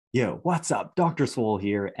Yo, what's up? Dr. Swole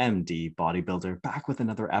here, MD bodybuilder, back with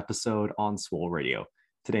another episode on Swole Radio.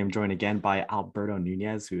 Today I'm joined again by Alberto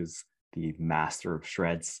Nunez, who's the master of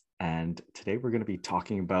shreds. And today we're going to be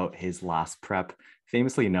talking about his last prep,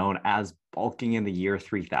 famously known as bulking in the year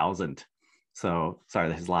 3000.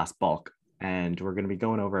 His last bulk. And we're going to be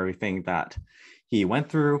going over everything that he went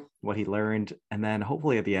through, what he learned, and then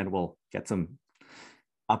hopefully at the end we'll get some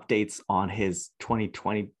updates on his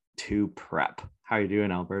 2022 prep. How are you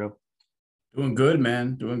doing, Alberto? Doing good,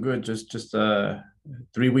 man. Doing good. Just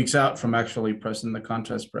 3 weeks out from actually pressing the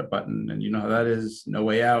contest prep button. And you know how that is. No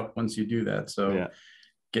way out once you do that. So Yeah.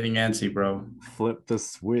 getting antsy, bro. Flip the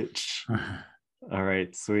switch. All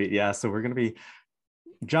right, sweet. Yeah, so we're going to be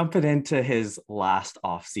jumping into his last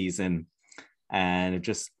off season and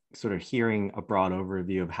just sort of hearing a broad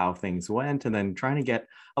overview of how things went and then trying to get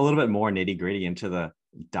a little bit more nitty gritty into the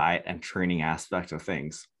diet and training aspect of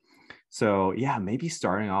things. So yeah, maybe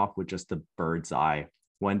starting off with just the bird's eye.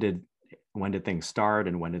 When did things start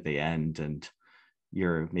and when did they end, and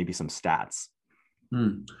your maybe some stats?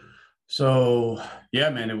 So yeah,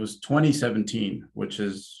 man, it was 2017, which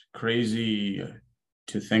is crazy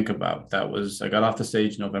to think about. I got off the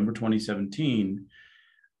stage November 2017,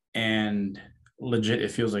 and legit,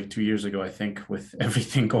 it feels like 2 years ago, I think, with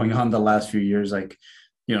everything going on the last few years, like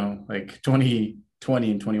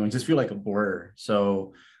 2020 and 21 just feel like a blur.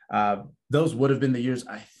 So those would have been the years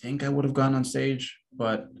I think I would have gone on stage,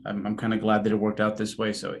 but I'm kind of glad that it worked out this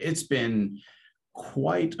way. So it's been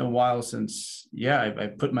quite a while since, I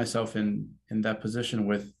put myself in that position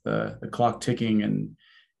with the clock ticking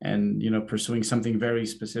and pursuing something very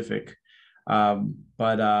specific.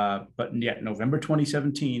 But yeah, November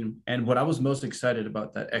 2017. And what I was most excited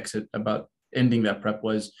about that exit, about ending that prep,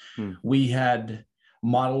 was we had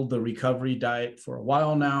modeled the recovery diet for a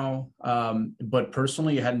while now. But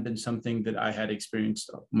personally, it hadn't been something that I had experienced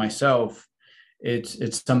myself.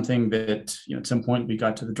 It's something that, at some point we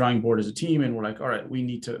got to the drawing board as a team and we're like, all right, we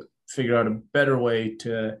need to figure out a better way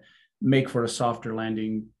to make for a softer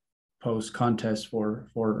landing post contest for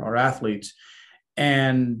our athletes.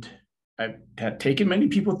 And I had taken many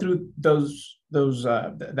people through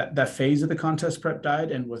that phase of the contest prep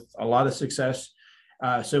diet, and with a lot of success.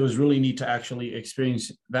 So it was really neat to actually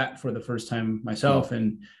experience that for the first time myself.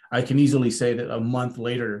 And I can easily say that a month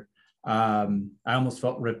later, I almost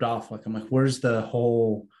felt ripped off. I'm like, where's the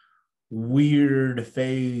whole weird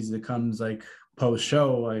phase that comes like post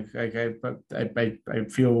show? I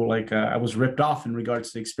feel like I was ripped off in regards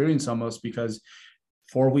to the experience, almost, because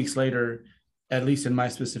 4 weeks later, at least in my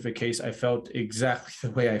specific case, I felt exactly the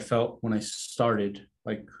way I felt when I started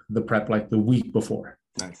like the prep, like the week before.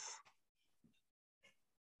 Nice.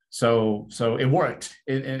 So it worked.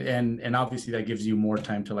 And obviously that gives you more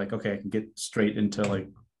time to like, okay, I can get straight into like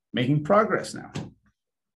making progress now.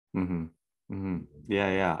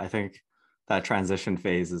 Yeah. I think that transition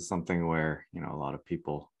phase is something where, a lot of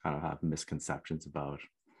people kind of have misconceptions about.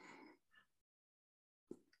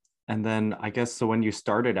 And then I guess, so when you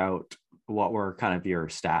started out, what were kind of your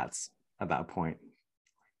stats at that point?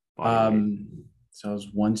 So I was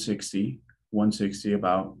 160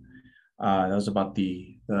 about. That was about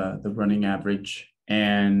the running average.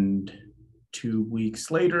 And 2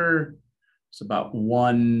 weeks later, it's about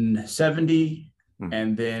 170.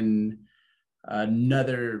 And then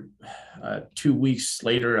another 2 weeks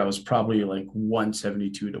later, I was probably like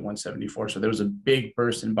 172 to 174. So there was a big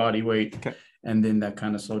burst in body weight. Okay. And then that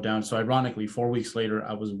kind of slowed down. So ironically, 4 weeks later,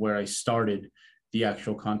 I was where I started the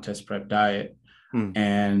actual contest prep diet.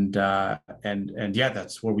 And yeah,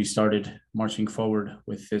 that's where we started marching forward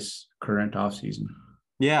with this current off season.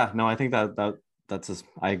 Yeah, no, I think I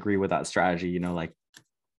agree with that strategy, like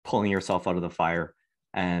pulling yourself out of the fire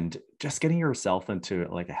and just getting yourself into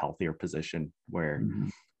like a healthier position where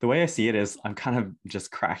the way I see it is I'm kind of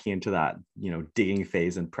just cracking into that, digging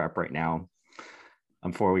phase in prep right now.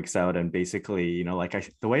 I'm 4 weeks out, and basically,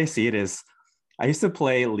 the way I see it is I used to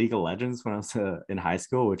play League of Legends when I was in high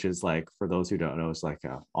school, which is like, for those who don't know, it's like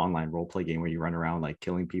an online role play game where you run around like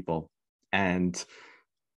killing people. And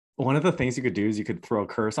one of the things you could do is you could throw a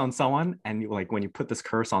curse on someone, and when you put this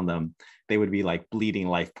curse on them, they would be like bleeding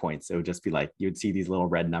life points. It would just be like, you would see these little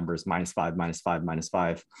red numbers, -5, -5,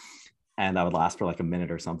 -5. And that would last for like a minute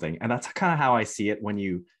or something. And that's kind of how I see it when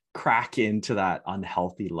you crack into that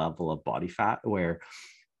unhealthy level of body fat, where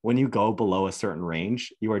when you go below a certain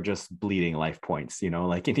range, you are just bleeding life points,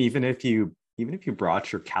 and even if you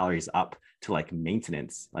brought your calories up to like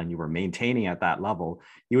maintenance and you were maintaining at that level,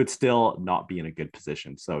 you would still not be in a good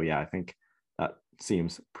position. So yeah, I think that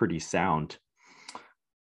seems pretty sound.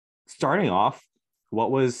 Starting off, what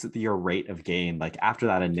was your rate of gain like after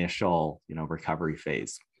that initial, recovery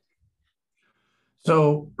phase?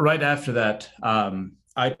 So right after that,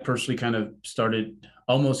 I personally kind of started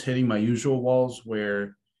almost hitting my usual walls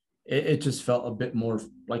where it just felt a bit more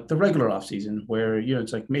like the regular off season where,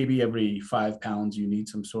 it's like maybe every 5 pounds you need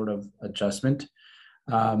some sort of adjustment.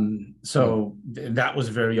 Mm, That was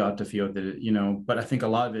very odd to feel that, but I think a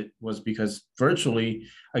lot of it was because virtually,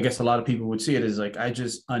 I guess a lot of people would see it as like, I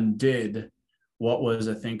just undid what was,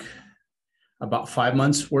 I think, about 5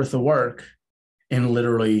 months worth of work in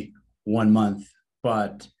literally 1 month.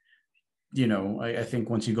 But I think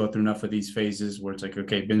once you go through enough of these phases where it's like,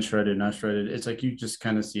 okay, been shredded, not shredded, it's like you just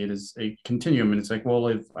kind of see it as a continuum. And it's like, well,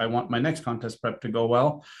 if I want my next contest prep to go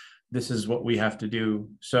well, this is what we have to do.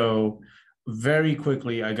 So very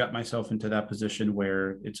quickly, I got myself into that position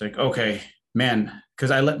where it's like, okay, man,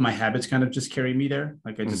 because I let my habits kind of just carry me there.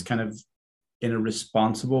 Like I mm, just kind of, in a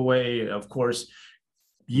responsible way, of course,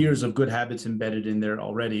 years of good habits embedded in there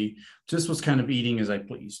already, just was kind of eating as I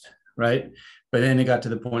pleased, right? But then it got to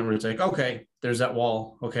the point where it's like, okay, there's that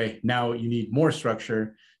wall. Okay, now you need more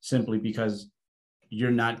structure simply because you're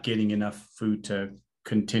not getting enough food to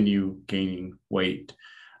continue gaining weight.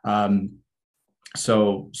 Um,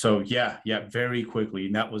 so yeah, very quickly.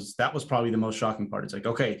 And that was probably the most shocking part. It's like,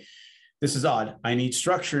 okay, this is odd. I need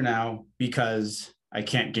structure now because I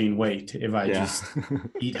can't gain weight if I yeah. just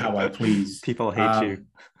eat how I please. People hate you.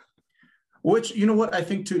 Which, what I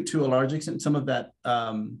think to a large extent, some of that,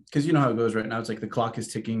 because you know how it goes right now. It's like the clock is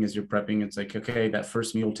ticking as you're prepping. It's like, okay, that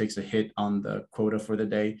first meal takes a hit on the quota for the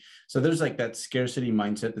day. So there's like that scarcity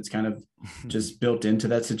mindset that's kind of just built into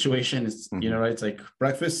that situation. It's, Mhm. right? It's like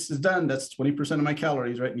breakfast is done. That's 20% of my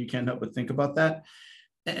calories, right? And you can't help but think about that.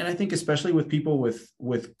 And I think especially with people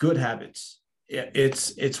with good habits,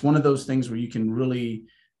 it's one of those things where you can really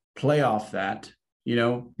play off that,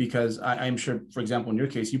 because I'm sure, for example, in your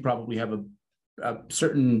case, you probably have a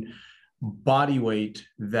certain body weight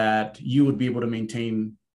that you would be able to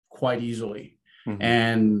maintain quite easily. Mhm.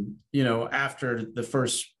 And, after the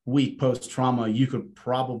first week post trauma, you could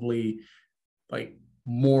probably like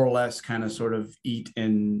more or less kind of sort of eat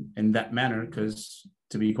in that manner, because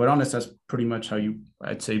to be quite honest, that's pretty much how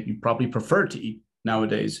I'd say you probably prefer to eat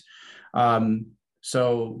nowadays.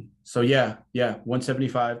 So yeah,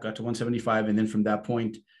 175, got to 175, and then from that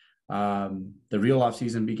point, the real off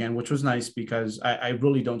season began, which was nice because I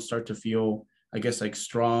really don't start to feel, I guess, like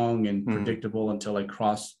strong and Mhm. predictable until I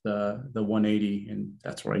crossed the 180, and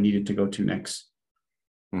that's where I needed to go to next.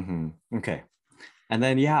 Mhm. Okay. And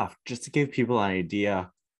then, yeah, just to give people an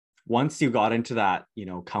idea, once you got into that,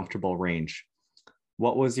 comfortable range,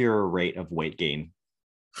 what was your rate of weight gain?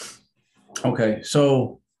 Okay,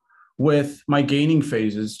 so with my gaining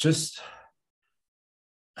phases, just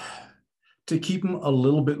to keep them a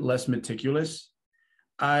little bit less meticulous,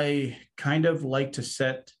 I kind of like to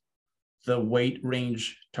set the weight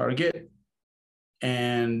range target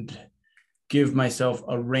and give myself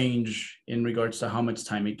a range in regards to how much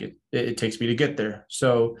time it takes me to get there.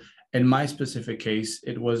 So in my specific case,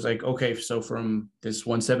 it was like, okay, so from this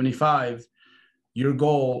 175, your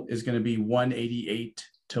goal is going to be 188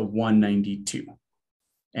 to 192.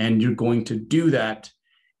 And you're going to do that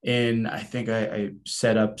in, I think I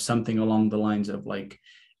set up something along the lines of like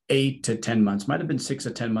 8 to 10 months, might have been 6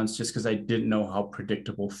 to 10 months, just because I didn't know how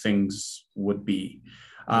predictable things would be.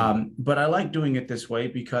 Mhm. But I like doing it this way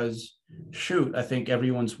because, shoot, I think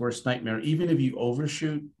everyone's worst nightmare, even if you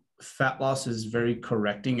overshoot, fat loss is very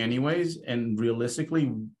correcting, anyways. And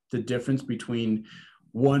realistically, the difference between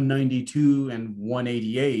 192 and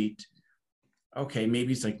 188, okay,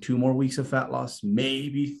 maybe it's like 2 more weeks of fat loss,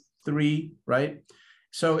 maybe three, right?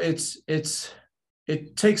 So it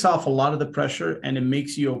takes off a lot of the pressure, and it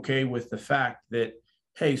makes you okay with the fact that,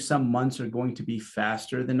 hey, some months are going to be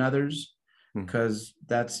faster than others, Mhm. because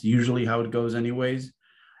that's usually how it goes anyways.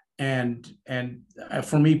 And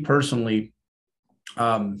for me personally,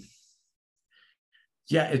 um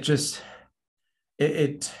yeah, it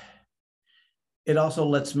it also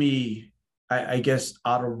lets me, I guess,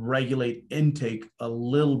 auto regulate intake a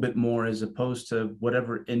little bit more, as opposed to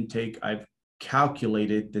whatever intake I've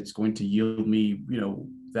calculated that's going to yield me,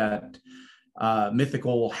 that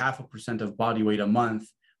mythical 0.5% of body weight a month.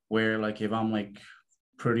 Where like if I'm like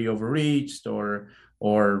pretty overreached, or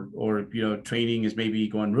training is maybe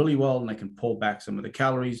going really well and I can pull back some of the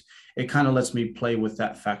calories, it kind of lets me play with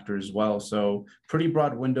that factor as well. So pretty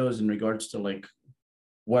broad windows in regards to like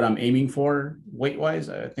what I'm aiming for weight wise,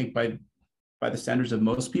 I think by the standards of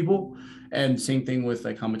most people. And same thing with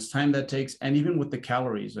like how much time that takes, and even with the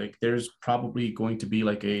calories, like there's probably going to be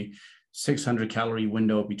like a 600 calorie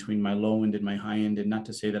window between my low end and my high end. And not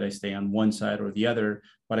to say that I stay on one side or the other,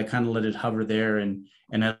 but I kind of let it hover there, and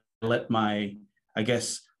I let my, I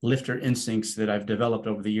guess, lifter instincts that I've developed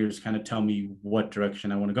over the years kind of tell me what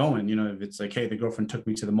direction I want to go in. You know, if it's like, hey, the girlfriend took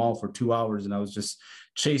me to the mall for 2 hours and I was just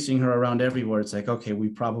chasing her around everywhere, it's like, okay, we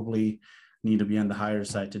probably need to be on the higher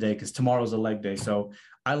side today because tomorrow's a leg day. So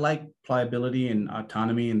I like pliability and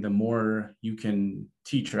autonomy, and the more you can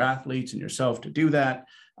teach your athletes and yourself to do that,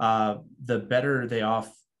 the better they are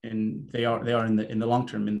in the long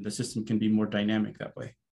term, and the system can be more dynamic that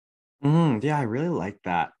way. Yeah, I really like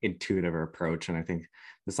that intuitive approach. And I think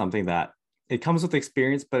it's something that it comes with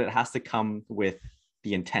experience, but it has to come with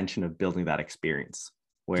the intention of building that experience.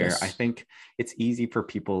 Where I Yes. think it's easy for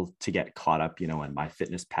people to get caught up, in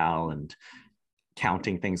MyFitnessPal and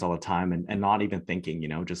counting things all the time and not even thinking,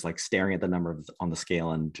 just like staring at the numbers on the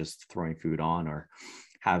scale and just throwing food on, or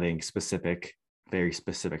having very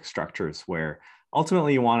specific structures where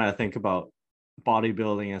ultimately you want to think about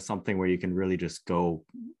bodybuilding as something where you can really just go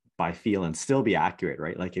by feel and still be accurate,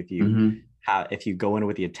 right? Like Mm-hmm. if you go in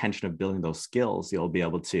with the intention of building those skills, you'll be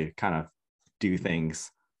able to kind of do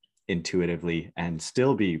things intuitively and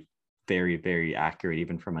still be very, very accurate,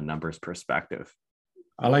 even from a numbers perspective.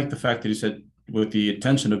 I like the fact that you said with the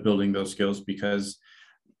intention of building those skills, because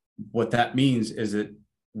what that means is that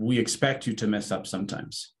we expect you to mess up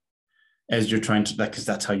sometimes as you're trying to, because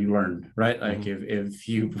that's how you learn, right? Like Mhm. if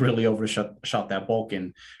you really overshot that bulk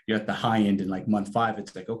and you're at the high end in like month 5,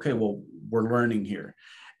 it's like, okay, well, we're learning here.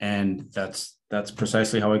 And that's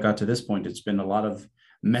precisely how I got to this point. It's been a lot of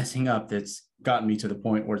messing up that's gotten me to the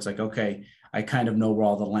point where it's like, okay, I kind of know where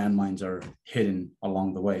all the landmines are hidden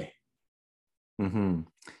along the way. Mm-hmm.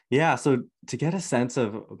 Yeah. So to get a sense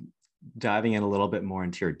of diving in a little bit more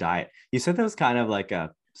into your diet, you said that was kind of like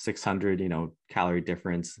a 600, calorie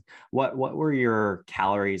difference. What were your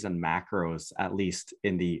calories and macros, at least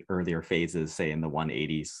in the earlier phases, say in the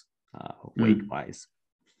 180s, weight Mm. wise?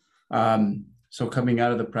 So coming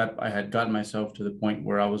out of the prep, I had gotten myself to the point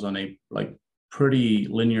where I was on a like pretty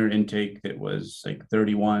linear intake that was like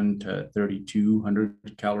 31 to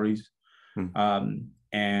 3,200 calories. Hmm.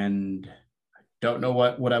 And don't know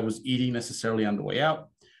what I was eating necessarily on the way out.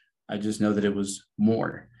 I just know that it was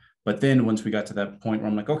more. But then once we got to that point where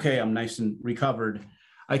I'm like, okay, I'm nice and recovered,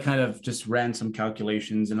 I kind of just ran some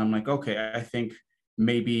calculations and I'm like, okay, I think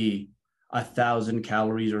maybe 1,000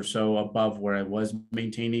 calories or so above where I was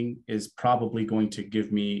maintaining is probably going to give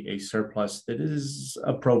me a surplus that is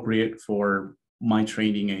appropriate for my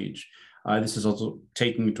training age. This is also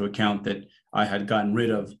taking into account that I had gotten rid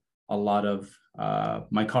of a lot of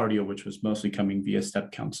my cardio, which was mostly coming via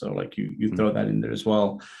step count. So like you throw that in there as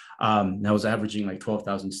well. I was averaging like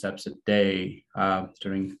 12,000 steps a day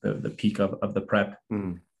during the peak of the prep.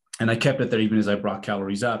 Mm-hmm. And I kept it there even as I brought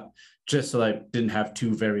calories up, just so I didn't have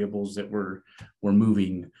two variables that were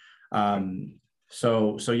moving.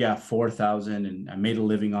 So yeah, 4,000, and I made a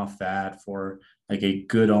living off that for like a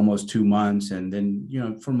good almost 2 months. And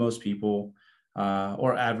then, for most people,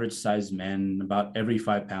 or average size men, about every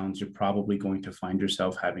 5 pounds, you're probably going to find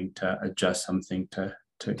yourself having to adjust something to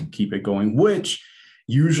keep it going, which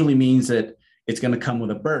usually means that it's going to come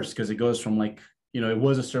with a burst, because it goes from like, it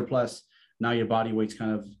was a surplus. Now your body weight's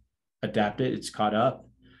kind of adapted, it's caught up.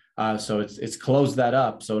 So it's closed that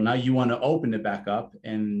up. So now you want to open it back up.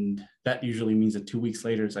 And that usually means that 2 weeks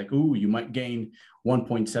later, it's like, ooh, you might gain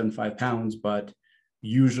 1.75 pounds. But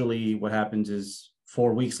usually what happens is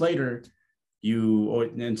 4 weeks later, or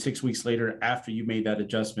then 6 weeks later, after you made that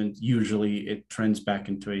adjustment, usually it trends back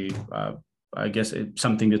into I guess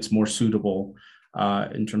something that's more suitable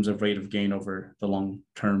in terms of rate of gain over the long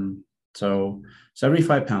term. So every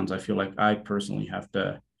 5 pounds, I feel like I personally have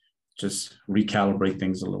to just recalibrate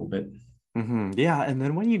things a little bit. Mm-hmm. Yeah. And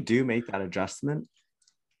then when you do make that adjustment,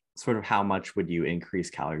 sort of how much would you increase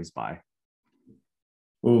calories by?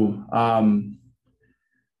 Ooh,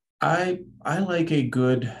 I like a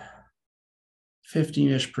good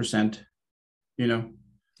 15-ish%, you know.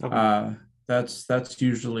 Okay. Uh that's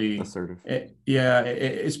usually Assertive. it. Yeah,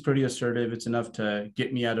 it's pretty assertive. It's enough to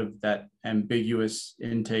get me out of that ambiguous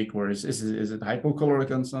intake where is it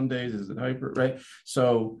hypocaloric on some days, is it hyper, right?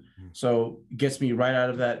 So gets me right out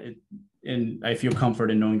of that. And I feel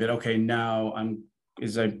comfort in knowing that, okay, now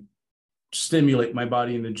as I stimulate my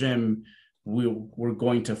body in the gym, we're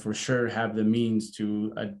going to for sure have the means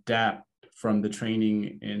to adapt from the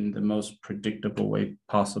training in the most predictable way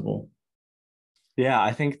possible. Yeah,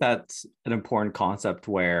 I think that's an important concept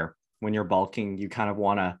where when you're bulking, you kind of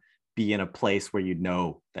want to be in a place where you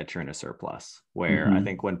know that you're in a surplus. Where I Mm-hmm.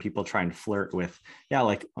 think when people try and flirt with, yeah,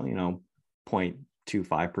 like,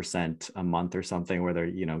 0.25% a month or something, where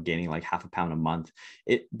they're, gaining like half a pound a month,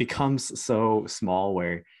 it becomes so small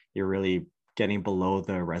where you're really getting below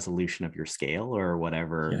the resolution of your scale or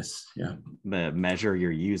whatever Yes. Yeah. measure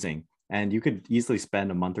you're using. And you could easily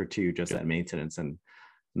spend a month or two just at maintenance and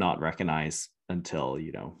not recognize until,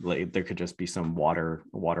 like there could just be some water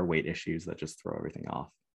weight issues that just throw everything off.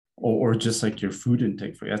 Or just like your food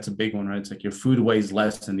intake for you. That's a big one, right? It's like your food weighs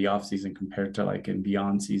less in the off season compared to like in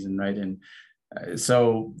beyond season, right? And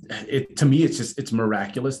so it, to me, it's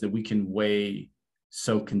miraculous that we can weigh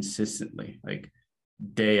so consistently, like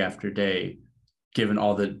day after day, given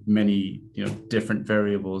all the many, different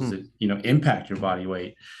variables that, impact your body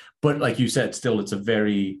weight. But like you said, still, it's a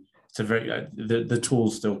very, the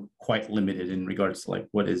tool's still quite limited in regards to like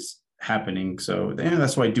what is happening. So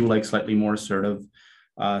that's why I do like slightly more assertive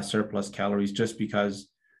surplus calories, just because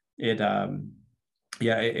it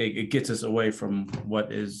gets us away from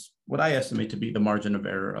what I estimate to be the margin of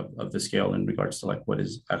error of the scale in regards to like what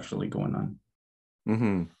is actually going on.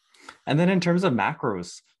 Mm-hmm. And then in terms of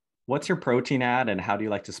macros, what's your protein at, and how do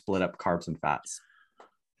you like to split up carbs and fats?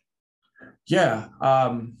 Yeah.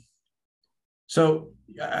 So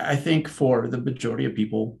I think for the majority of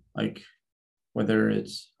people, like whether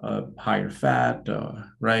it's a higher fat,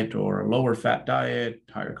 right, or a lower fat diet,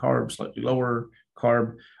 higher carb, slightly lower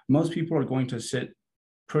carb, most people are going to sit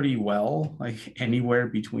pretty well, like anywhere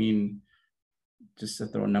between, just to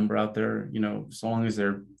throw a number out there, as long as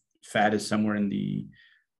their fat is somewhere in the,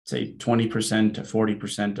 say, 20% to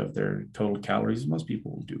 40% of their total calories, most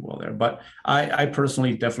people will do well there. But I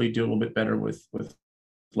personally definitely do a little bit better with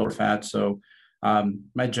lower fat. So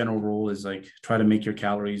my general rule is like try to make your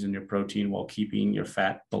calories and your protein while keeping your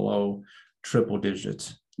fat below triple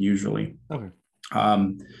digits usually. Okay.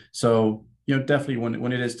 So definitely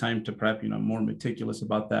when it is time to prep, I'm more meticulous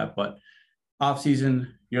about that. But off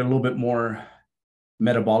season, you're a little bit more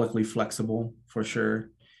metabolically flexible for sure.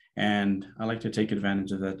 And I like to take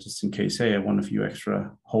advantage of that just in case, hey, I want a few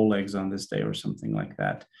extra whole eggs on this day or something like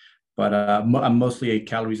that. But I'm mostly a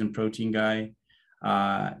calories and protein guy.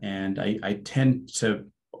 And I tend to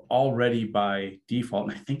already by default,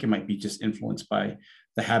 and I think it might be just influenced by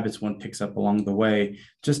the habits one picks up along the way,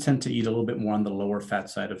 just tend to eat a little bit more on the lower fat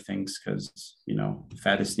side of things because,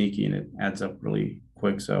 fat is sneaky and it adds up really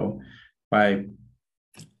quick. So by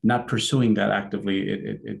not pursuing that actively,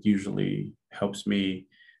 it usually helps me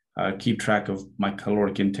keep track of my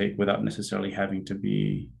caloric intake without necessarily having to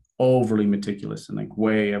be overly meticulous and like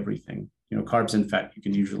weigh everything. Carbs and fat you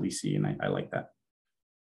can usually see, and I like that.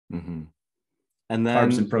 Mm-hmm. And then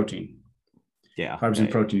carbs and protein. Yeah. Carbs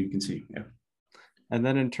and protein you can see. Yeah. And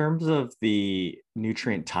then in terms of the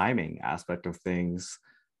nutrient timing aspect of things,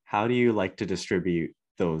 how do you like to distribute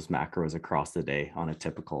those macros across the day on a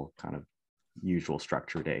typical kind of usual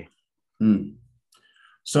structure day?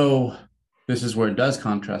 So this is where it does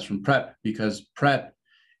contrast from prep, because prep,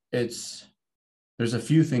 there's a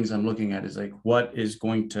few things I'm looking at is like what is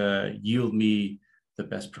going to yield me the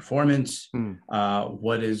best performance,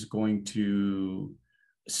 what is going to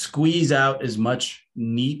squeeze out as much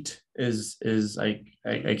meat as I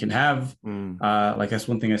can have. Like that's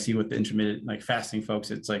one thing I see with the intermittent like fasting folks.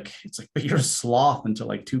 It's like but you're a sloth until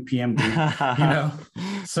like 2 p.m.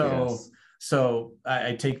 So yes. So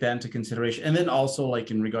I take that into consideration. And then also like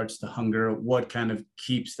in regards to hunger, what kind of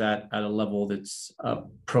keeps that at a level that's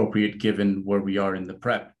appropriate given where we are in the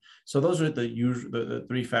prep. So those are the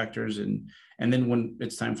three factors. And then when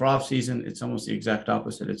it's time for off season, it's almost the exact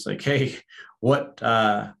opposite. It's like, hey, what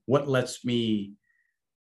lets me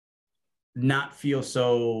not feel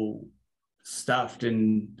so stuffed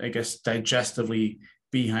and I guess digestively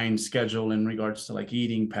behind schedule in regards to like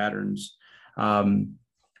eating patterns.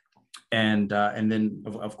 And then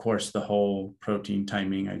of course the whole protein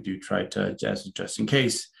timing, I do try to just in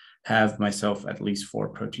case have myself at least 4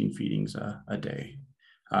 protein feedings a day.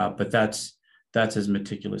 But that's as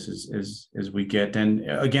meticulous as we get. And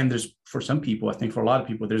again, there's for some people, I think for a lot of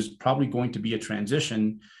people, there's probably going to be a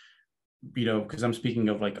transition, because I'm speaking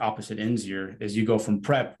of like opposite ends here, as you go from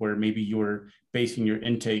prep where maybe you're basing your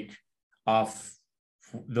intake off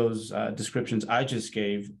those descriptions I just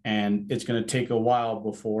gave, and it's going to take a while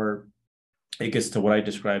before it gets to what I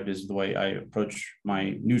described as the way I approach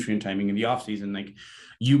my nutrient timing in the off season. Like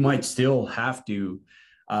you might still have to,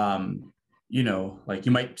 like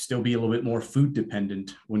you might still be a little bit more food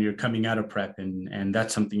dependent when you're coming out of prep, and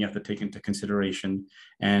that's something you have to take into consideration.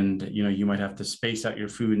 And you might have to space out your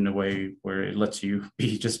food in a way where it lets you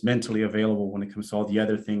be just mentally available when it comes to all the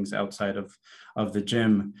other things outside of the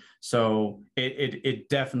gym. So it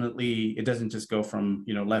definitely, it doesn't just go from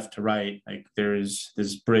left to right. Like there's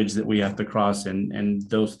this bridge that we have to cross, and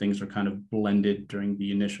those things are kind of blended during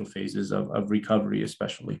the initial phases of recovery,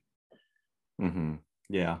 especially. Mm-hmm.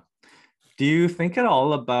 Yeah. Do you think at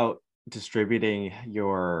all about distributing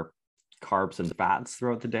your carbs and fats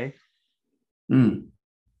throughout the day? Mm.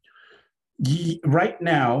 Right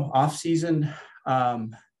now, off season,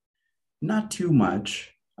 um, not too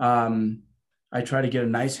much. I try to get a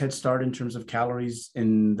nice head start in terms of calories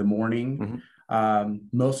in the morning, Mhm.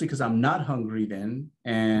 mostly because I'm not hungry then.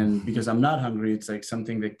 And because I'm not hungry, it's like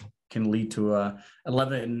something that can lead to a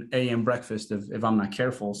 11 a.m. breakfast if I'm not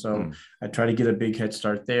careful. So Mm. I try to get a big head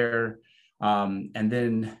start there. And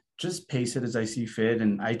then just pace it as I see fit.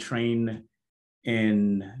 And I train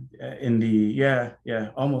in the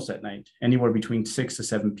almost at night, anywhere between 6 to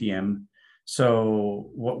 7 p.m. So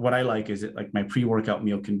what I like is it like my pre-workout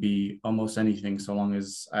meal can be almost anything so long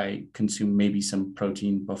as I consume maybe some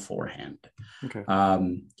protein beforehand. Okay.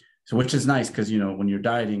 um so which is nice because when you're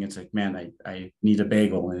dieting, it's like, man, I need a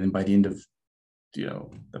bagel, and then by the end of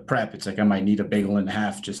the prep, it's like I might need a bagel and a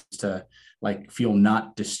half just to like feel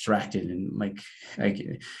not distracted and like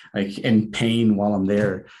in pain while I'm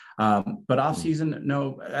there. But off Mm. season,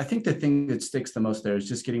 no, I think the thing that sticks the most there is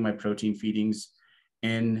just getting my protein feedings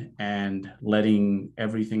in and letting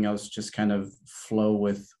everything else just kind of flow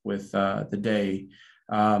with the day.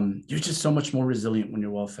 You're just so much more resilient when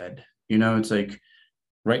you're well fed. It's like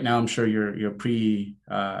right now, I'm sure your pre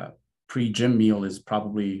gym meal is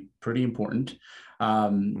probably pretty important.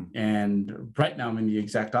 Mm. And right now, I'm in the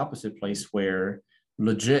exact opposite place where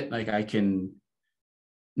legit, like I can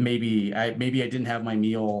maybe I didn't have my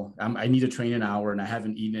meal. I need to train an hour and I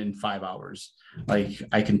haven't eaten in 5 hours. Like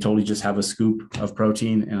I can totally just have a scoop of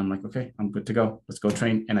protein and I'm like, okay, I'm good to go. Let's go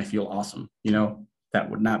train, and I feel awesome. That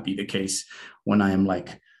would not be the case when I am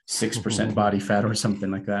like 6% body fat or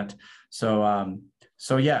something like that.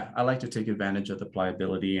 So yeah, I like to take advantage of the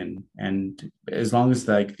pliability, and as long as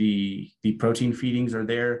like the protein feedings are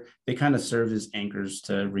there, they kind of serve as anchors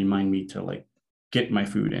to remind me to like get my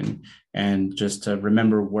food in and just to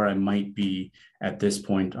remember where I might be at this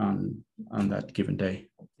point on that given day.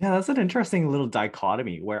 Yeah, that's an interesting little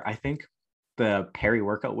dichotomy where I think the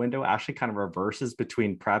peri-workout window actually kind of reverses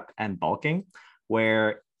between prep and bulking,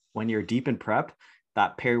 where when you're deep in prep,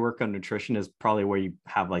 that peri-workout nutrition is probably where you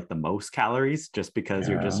have like the most calories just because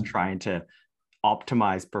you're Yeah. just trying to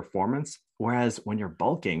optimize performance. Whereas when you're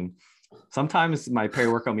bulking, sometimes my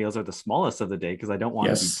peri-workout meals are the smallest of the day because I don't want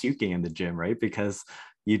to be Yes. puking in the gym, right? Because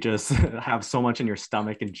you just have so much in your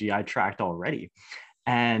stomach and GI tract already.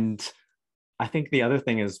 And I think the other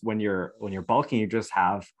thing is when you're bulking, you just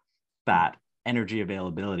have that energy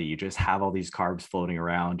availability. You just have all these carbs floating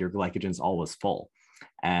around. Your glycogen's always full.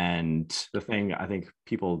 And the thing I think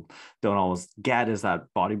people don't always get is that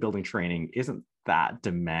bodybuilding training isn't that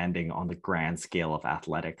demanding on the grand scale of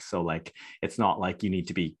athletics. So like it's not like you need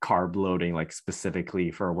to be carb loading like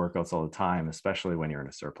specifically for workouts all the time, especially when you're in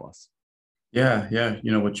a surplus. Yeah,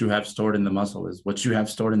 yeah. What you have stored in the muscle is what you have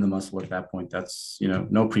stored in the muscle at that point. That's,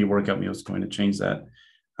 no pre-workout meal is going to change that.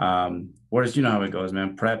 Whereas you know how it goes,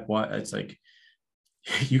 man. Prep, what it's like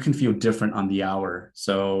you can feel different on the hour.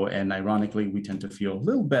 So, and ironically, we tend to feel a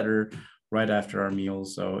little better right after our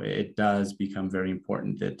meals. So it does become very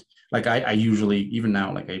important that, like, I usually, even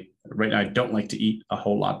now, like, right now, I don't like to eat a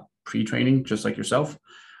whole lot pre-training, just like yourself.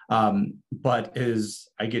 But as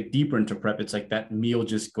I get deeper into prep, it's like that meal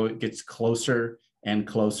just gets closer and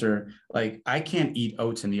closer. Like, I can't eat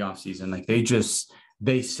oats in the off season. Like,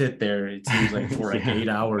 they sit there, it seems like, for like Yeah. 8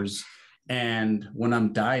 hours. And when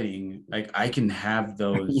I'm dieting, like I can have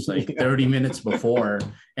those like Yeah, 30 minutes before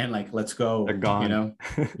and like, let's they're go, gone.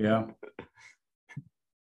 Yeah.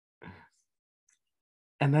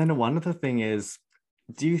 And then one other thing is,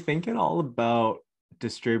 do you think at all about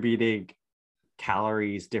distributing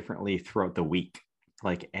calories differently throughout the week?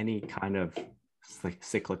 Like any kind of like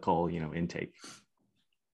cyclical, intake.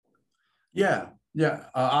 Yeah. Yeah.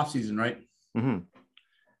 Off season, right? Mm-hmm.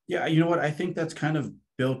 Yeah. You know what? I think that's kind of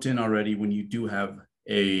built in already when you do have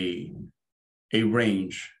a a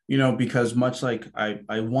range, because much like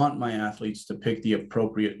I want my athletes to pick the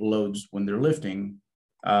appropriate loads when they're lifting,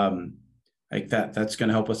 um, like that's going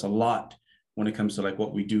to help us a lot when it comes to like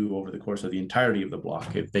what we do over the course of the entirety of the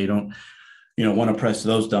block. If they don't, want to press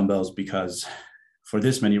those dumbbells because for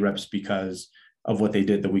this many reps because of what they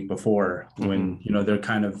did the week before, Mm-hmm. when they're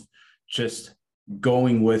kind of just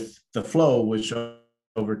going with the flow, which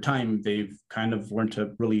over time they've kind of learned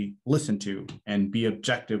to really listen to and be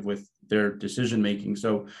objective with their decision making.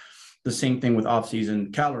 So the same thing with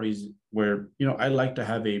off-season calories, where I like to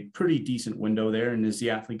have a pretty decent window there, and as the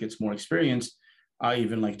athlete gets more experience, I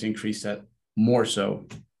even like to increase that more so.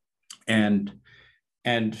 And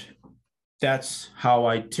and that's how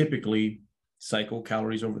I typically cycle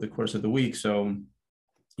calories over the course of the week. So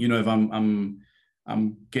if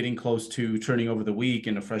I'm getting close to turning over the week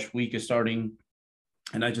and a fresh week is starting,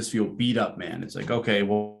 and I just feel beat up, man. It's like, okay,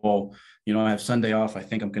 well, I have Sunday off. I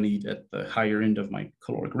think I'm going to eat at the higher end of my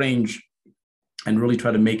caloric range and really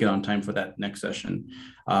try to make it on time for that next session.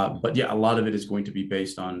 But yeah, a lot of it is going to be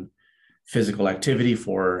based on physical activity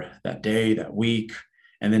for that day, that week,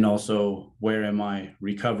 and then also where am I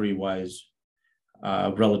recovery wise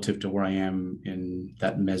relative to where I am in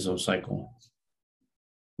that mesocycle.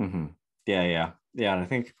 Mm-hmm. Yeah. And I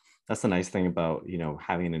think that's the nice thing about,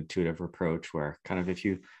 having an intuitive approach where kind of if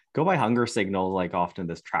you go by hunger signals, like often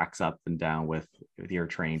this tracks up and down with your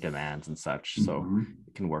training demands and such. So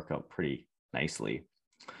it can work out pretty nicely.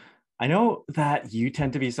 I know that you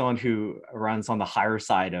tend to be someone who runs on the higher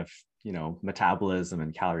side of, metabolism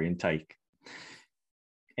and calorie intake.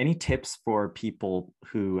 Any tips for people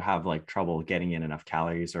who have like trouble getting in enough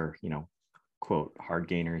calories, or, quote, hard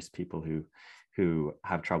gainers, people who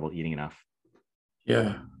have trouble eating enough?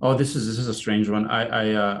 Yeah. Oh, this is a strange one.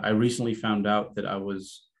 I recently found out that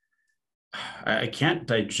I can't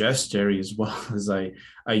digest dairy as well as I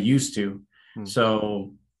used to.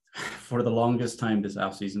 So for the longest time this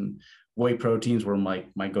off season, whey proteins were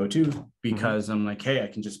my go-to because I'm like, hey, I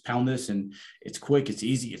can just pound this and it's quick, it's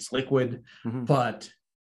easy, it's liquid. But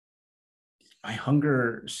my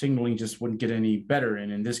hunger signaling just wouldn't get any better.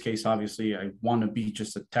 And in this case, obviously, I want to be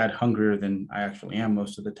just a tad hungrier than I actually am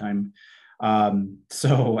most of the time.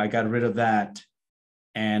 So I got rid of that.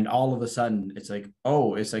 And all of a sudden, it's like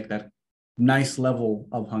that nice level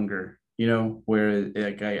of hunger, where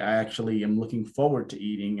like I actually am looking forward to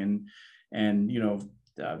eating, and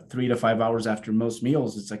 3 to 5 hours after most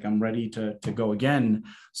meals, it's like I'm ready to go again.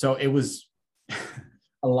 So it was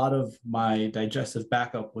a lot of my digestive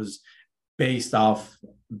backup was based off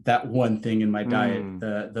that one thing in my diet,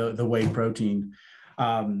 the whey protein.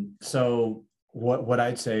 So what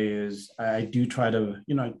I'd say is I do try to,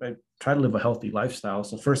 I try to live a healthy lifestyle.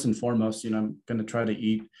 So first and foremost, I'm going to try to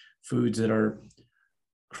eat foods that are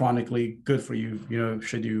chronically good for you,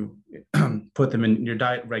 should you put them in your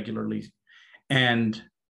diet regularly. And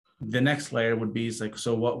the next layer would be is like,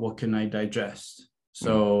 so what can I digest?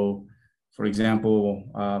 So for example,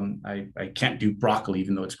 I can't do broccoli,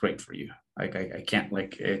 even though it's great for you. Like I can't,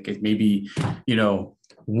 like it maybe,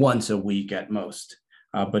 once a week at most,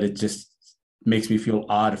 but it just makes me feel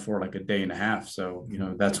odd for like a day and a half. So,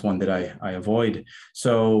 that's one that I avoid.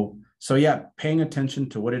 So yeah, paying attention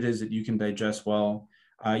to what it is that you can digest well.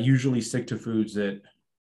 I usually stick to foods that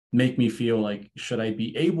make me feel like, should I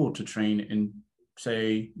be able to train in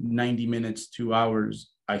say 90 minutes, 2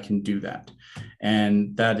 hours, I can do that.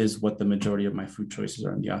 And that is what the majority of my food choices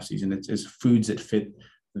are in the off season. It's foods that fit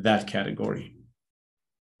that category.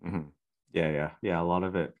 Yeah. A lot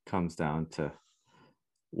of it comes down to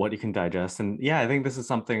what you can digest. And yeah, I think this is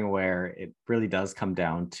something where it really does come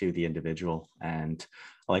down to the individual. And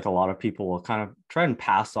like a lot of people will kind of try and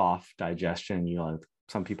pass off digestion.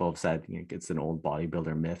 Some people have said it's an old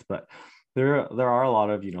bodybuilder myth, but there are a lot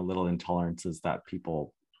of little intolerances that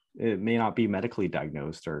people, it may not be medically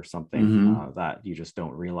diagnosed or something that you just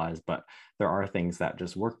don't realize, but there are things that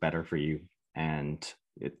just work better for you, and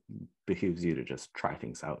it behooves you to just try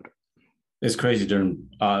things out. It's crazy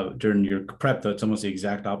during your prep, though. It's almost the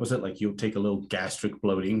exact opposite. Like you'll take a little gastric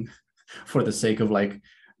bloating for the sake of like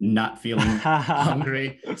not feeling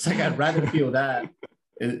hungry. It's like I'd rather feel that,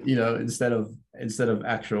 instead of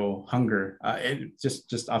actual hunger. It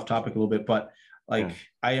just off topic a little bit, but like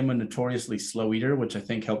I am a notoriously slow eater, which I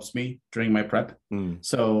think helps me during my prep.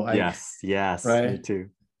 So yes, right, me too.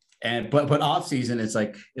 And but off season, it's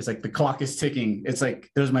like the clock is ticking. It's like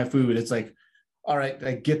there's my food. It's like, all right,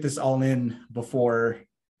 I get this all in before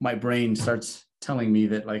my brain starts telling me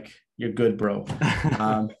that like you're good, bro.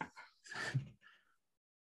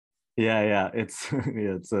 Yeah. It's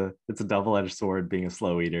a double-edged sword being a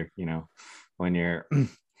slow eater, when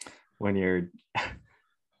you're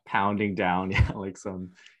pounding down like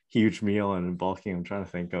some huge meal and bulking. I'm trying to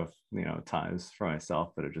think of times for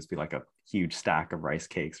myself, but it'd just be like a huge stack of rice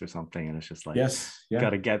cakes or something, and it's just like,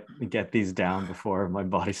 gotta get these down before my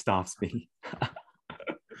body stops me.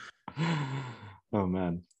 Oh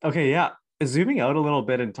man. Okay, yeah, zooming out a little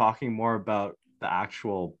bit and talking more about the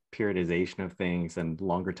actual periodization of things and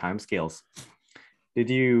longer time scales. Did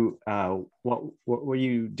you what were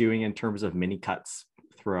you doing in terms of mini cuts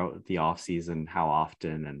throughout the off season? How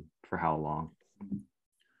often and for how long?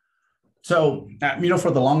 So,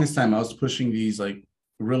 for the longest time, I was pushing these like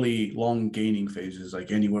really long gaining phases,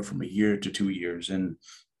 like anywhere from a year to 2 years. And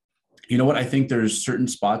you know what? I think there's certain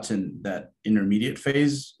spots in that intermediate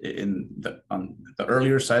phase, on the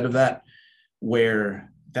earlier side of that,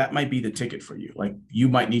 where that might be the ticket for you. Like you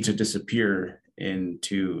might need to disappear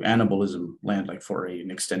into anabolism land, like for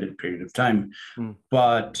an extended period of time. Mm.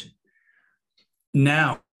 But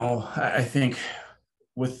now I think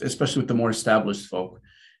with, especially with the more established folk,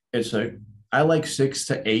 it's like I like 6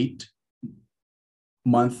 to 8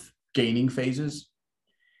 month gaining phases.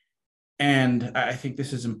 And I think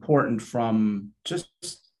this is important from just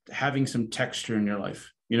having some texture in your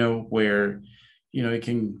life, where, it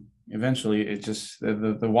can eventually, it just,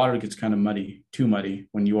 the water gets kind of muddy, too muddy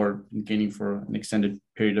when you are gaining for an extended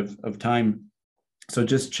period of time. So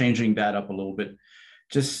just changing that up a little bit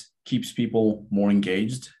just keeps people more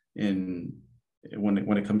engaged in when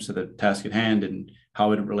it comes to the task at hand and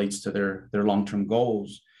how it relates to their long-term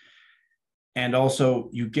goals. And also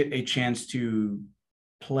you get a chance to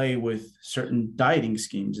play with certain dieting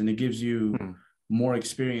schemes, and it gives you more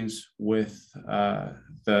experience with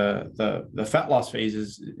the fat loss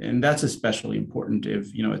phases, and that's especially important if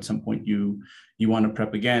at some point you want to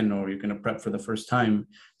prep again, or you're going to prep for the first time.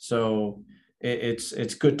 So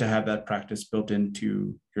it's good to have that practice built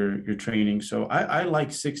into your training. So I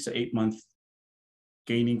like 6 to 8 month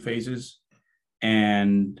gaining phases,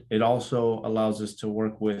 and it also allows us to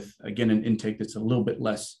work with, again, an intake that's a little bit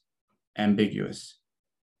less ambiguous,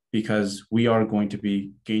 because we are going to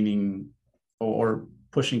be gaining or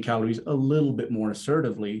pushing calories a little bit more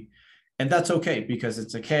assertively. And that's okay, because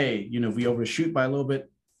it's okay. If we overshoot by a little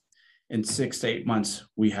bit, in 6 to 8 months,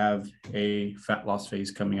 we have a fat loss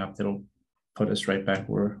phase coming up that'll put us right back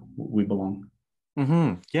where we belong.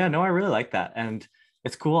 Mm-hmm. Yeah, no, I really like that. And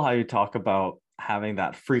it's cool how you talk about having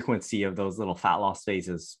that frequency of those little fat loss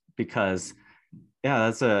phases, because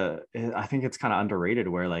yeah, I think it's kind of underrated,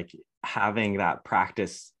 where like having that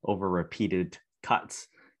practice over repeated cuts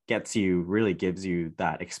really gives you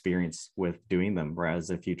that experience with doing them. Whereas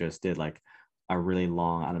if you just did like a really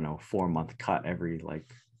long, I don't know, 4-month cut every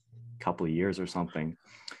like couple of years or something,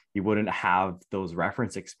 you wouldn't have those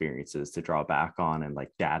reference experiences to draw back on and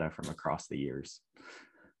like data from across the years.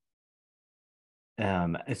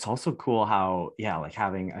 It's also cool how, yeah, like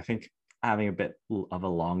having a bit of a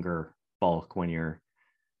longer bulk when you're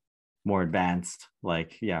more advanced,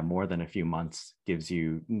 like, yeah, more than a few months gives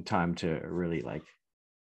you time to really like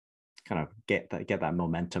kind of get that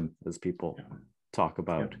momentum, as people talk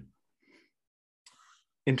about.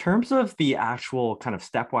 In terms of the actual kind of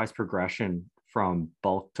stepwise progression from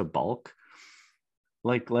bulk to bulk,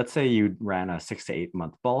 like let's say you ran a 6 to 8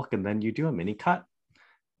 month bulk and then you do a mini cut,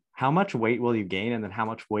 how much weight will you gain, and then how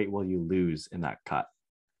much weight will you lose in that cut?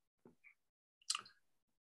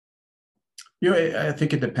 I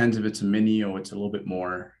think it depends if it's a mini or it's a little bit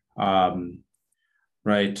more,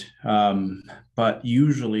 right? But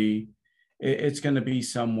usually it's going to be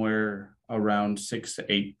somewhere around 6 to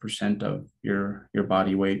 8% of your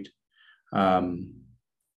body weight.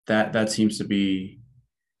 That seems to be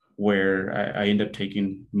where I end up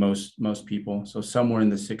taking most people. So somewhere in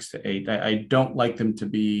the 6 to 8. I don't like them to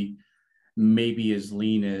be maybe as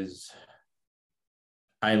lean as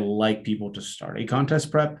I like people to start a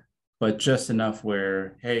contest prep, but just enough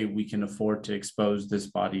where, hey, we can afford to expose this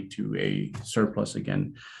body to a surplus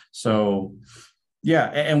again. So yeah,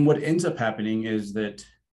 and what ends up happening is that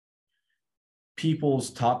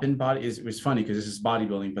people's top end body it's funny because this is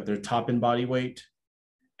bodybuilding, but their top end body weight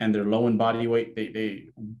and their low end body weight, they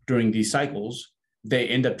during these cycles, they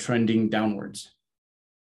end up trending downwards,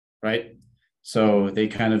 right? So they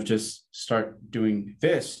kind of just start doing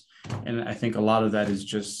this. And I think a lot of that is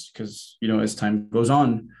just because, as time goes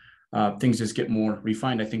on, things just get more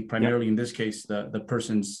refined. I think primarily in this case, the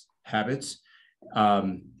person's habits,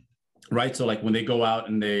 right? So like when they go out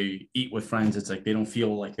and they eat with friends, it's like they don't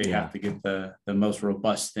feel like they have to get the most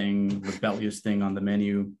robust thing, rebellious thing on the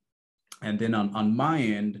menu. And then on my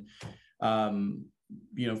end,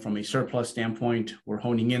 from a surplus standpoint, we're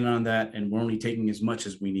honing in on that and we're only taking as much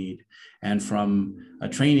as we need. And from a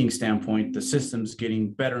training standpoint, the system's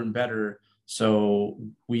getting better and better. So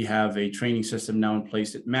we have a training system now in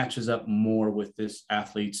place that matches up more with this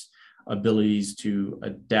athlete's abilities to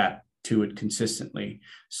adapt to it consistently.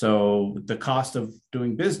 So the cost of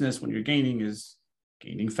doing business when you're gaining is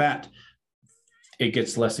gaining fat. It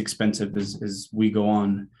gets less expensive as we go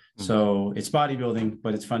on. So it's bodybuilding,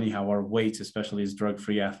 but it's funny how our weights, especially as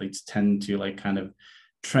drug-free athletes, tend to like kind of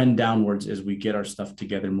trend downwards as we get our stuff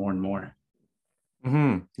together more and more.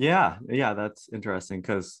 Mm-hmm. Yeah, that's interesting,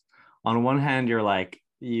 because on one hand, you're like,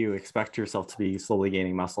 you expect yourself to be slowly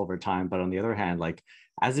gaining muscle over time, but on the other hand, like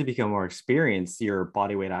as you become more experienced, your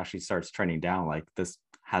body weight actually starts trending down. Like this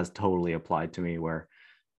has totally applied to me, where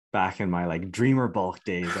back in my like dreamer bulk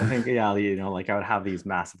days, I think, like I would have these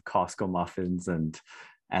massive Costco muffins and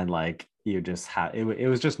and like you just have it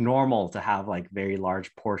was just normal to have like very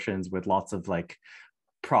large portions with lots of like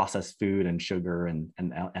processed food and sugar and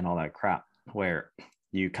all that crap, where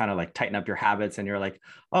you kind of like tighten up your habits and you're like,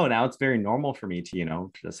 oh, now it's very normal for me to, you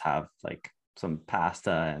know, just have like some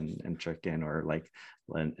pasta and chicken, or like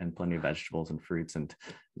and plenty of vegetables and fruits, and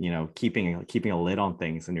you know, keeping a lid on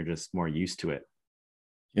things, and you're just more used to it.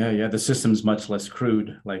 Yeah, the system's much less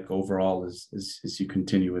crude, like overall, as you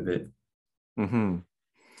continue with it. Mm-hmm.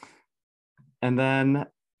 And then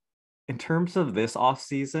in terms of this off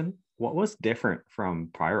season, what was different from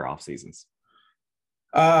prior off seasons?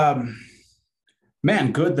 Um,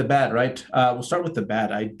 Man, good, the bad, right? We'll start with the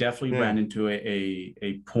bad. I definitely Yeah. ran into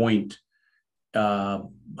a point uh,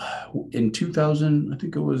 in 2000. I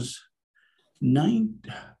think it was nine,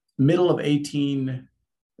 middle of 18,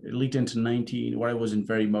 it leaked into 19, where I wasn't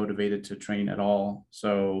very motivated to train at all.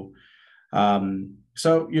 So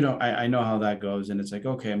you know, I know how that goes, and it's like,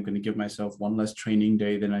 okay, I'm going to give myself one less training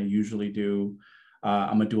day than I usually do.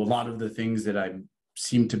 I'm going to do a lot of the things that I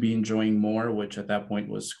seem to be enjoying more, which at that point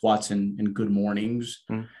was squats and good mornings.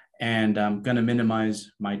 Mm. And I'm going to minimize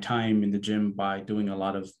my time in the gym by doing a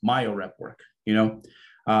lot of myo rep work, you know,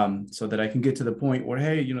 so that I can get to the point where,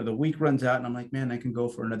 hey, you know, the week runs out and I'm like, man, I can go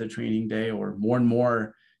for another training day. Or more and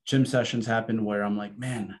more gym sessions happen where I'm like,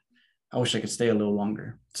 man, I wish I could stay a little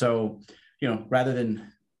longer. So, you know, rather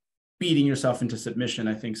than beating yourself into submission,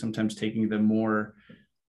 I think sometimes taking the more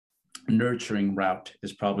nurturing route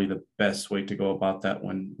is probably the best way to go about that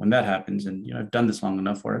when that happens. And you know, I've done this long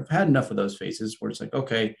enough where I've had enough of those phases where it's like,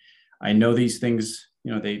 okay, I know these things,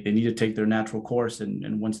 you know, they need to take their natural course,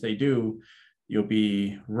 and once they do, you'll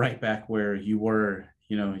be right back where you were,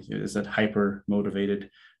 you know, as that hyper motivated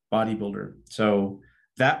bodybuilder. So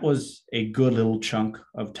that was a good little chunk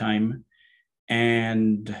of time.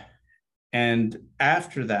 And and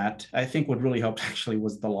after that, I think what really helped actually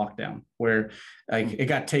was the lockdown, where like it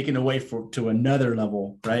got taken away to another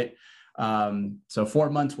level, right? So 4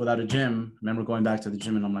 months without a gym. I remember going back to the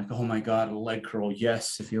gym and I'm like, oh my God, a leg curl.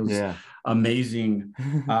 Yes, it feels Yeah. amazing.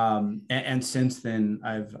 And since then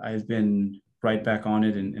I've been right back on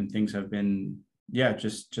it, and things have been, yeah,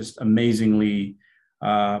 just amazingly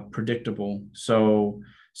predictable. So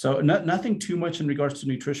nothing too much in regards to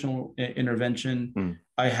nutritional intervention. Mm.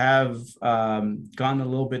 I have gone a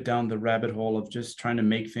little bit down the rabbit hole of just trying to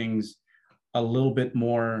make things a little bit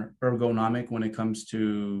more ergonomic when it comes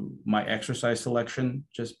to my exercise selection,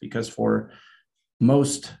 just because for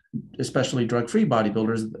most, especially drug-free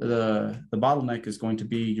bodybuilders, the bottleneck is going to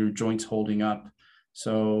be your joints holding up.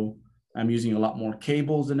 So I'm using a lot more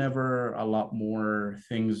cables than ever, a lot more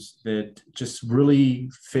things that just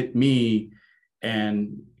really fit me.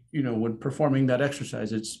 And you know, when performing that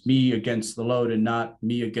exercise, it's me against the load and not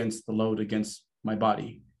me against the load against my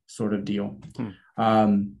body, sort of deal.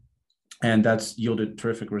 Hmm. And that's yielded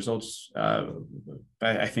terrific results,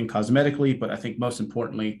 I think cosmetically, but I think most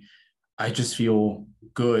importantly, I just feel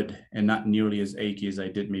good and not nearly as achy as I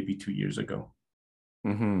did maybe 2 years ago.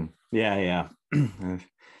 Mm-hmm. Yeah.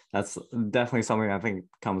 That's definitely something I think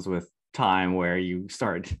comes with time, where you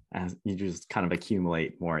start as you just kind of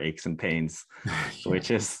accumulate more aches and pains, Yeah.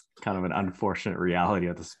 which is kind of an unfortunate reality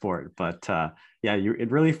of the sport. But yeah,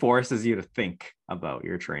 it really forces you to think about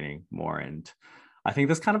your training more. And I think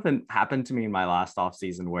this kind of happened to me in my last off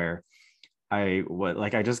season, where I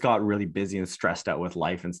just got really busy and stressed out with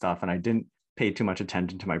life and stuff, and I didn't pay too much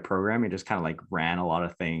attention to my program. I just kind of like ran a lot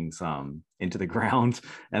of things into the ground,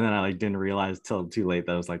 and then I like didn't realize till too late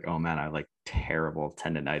that I was like, oh man, I have like terrible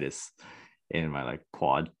tendonitis in my like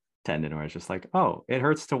quad tendon, where it's just like, oh, it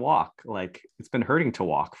hurts to walk. Like it's been hurting to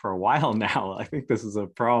walk for a while now. I think this is a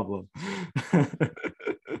problem.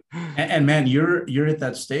 And man, you're at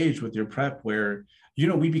that stage with your prep where, you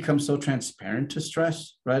know, we become so transparent to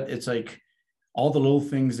stress, right? It's like all the little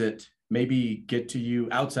things that maybe get to you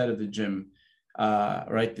outside of the gym,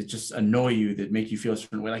 right? That just annoy you, that make you feel a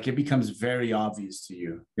certain way. Like it becomes very obvious to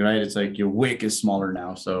you, right? It's like your wick is smaller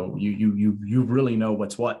now, so you really know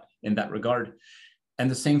what's what in that regard.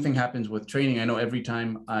 And the same thing happens with training. I know every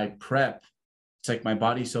time I prep, it's like my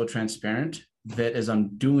body's so transparent that as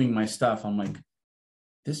I'm doing my stuff, I'm like,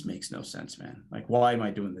 this makes no sense, man. Like, why am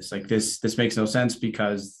I doing this? Like this makes no sense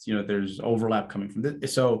because, you know, there's overlap coming from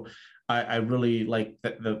this. So I really like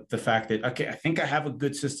the fact that, okay, I think I have a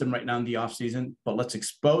good system right now in the off season, but let's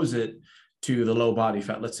expose it to the low body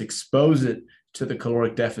fat. Let's expose it to the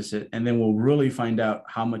caloric deficit. And then we'll really find out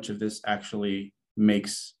how much of this actually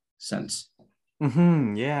makes sense.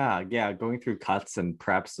 Mm-hmm. Yeah. Going through cuts and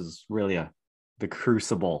preps is really the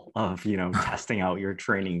crucible of, testing out your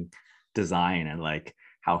training design and like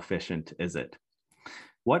how efficient is it.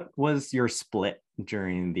 What was your split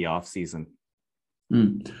during the off season?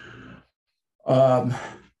 Mm. Um,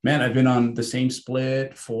 Man, I've been on the same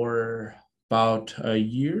split for about a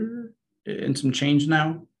year and some change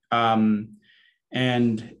now.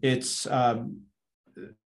 And it's the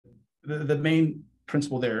main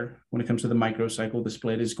principle there when it comes to the microcycle, the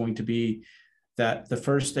split is going to be that the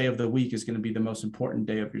first day of the week is going to be the most important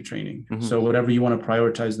day of your training. Mm-hmm. So whatever you want to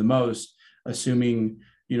prioritize the most, assuming,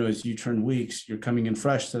 as you turn weeks, you're coming in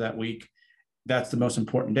fresh to that week, that's the most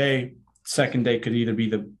important day. Second day could either be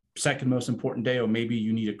the second most important day, or maybe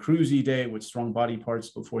you need a cruisy day with strong body parts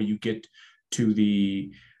before you get to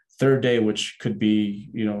the third day, which could be,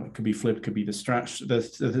 it could be flipped, could be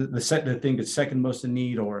the thing that's second most in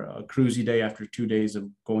need, or a cruisy day after 2 days of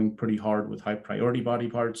going pretty hard with high priority body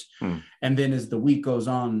parts. And then as the week goes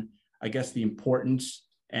on, I guess the importance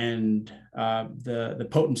and the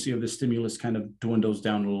potency of the stimulus kind of dwindles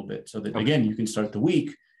down a little bit, so that again, you can start the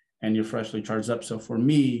week and you're freshly charged up. So for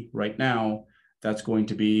me right now, that's going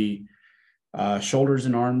to be shoulders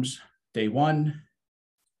and arms day one.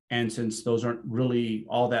 And since those aren't really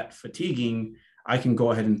all that fatiguing, I can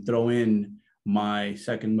go ahead and throw in my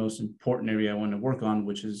second most important area I want to work on,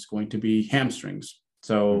 which is going to be hamstrings.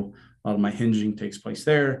 So a lot of my hinging takes place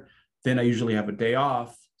there. Then I usually have a day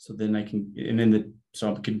off. So then I can,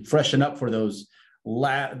 so I can freshen up for those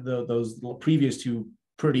previous two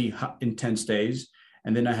pretty intense days.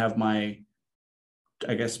 And then I have my,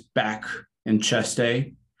 I guess, back and chest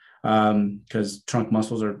day, because trunk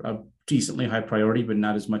muscles are a decently high priority, but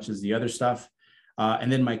not as much as the other stuff.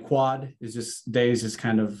 And then my quad is just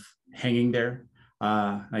kind of hanging there.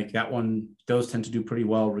 Like that one, those tend to do pretty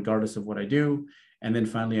well regardless of what I do. And then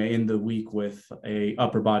finally, I end the week with a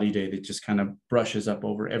upper body day that just kind of brushes up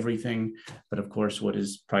over everything. But of course, what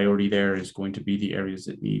is priority there is going to be the areas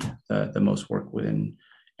that need the most work within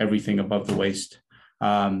everything above the waist.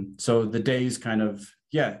 So the days kind of,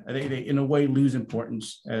 I think they in a way lose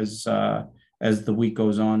importance as the week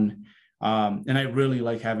goes on. And I really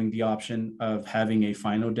like having the option of having a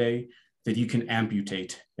final day that you can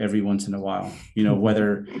amputate every once in a while,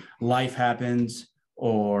 whether life happens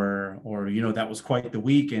or that was quite the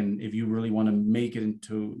week. And if you really want to make it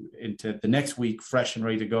into the next week fresh and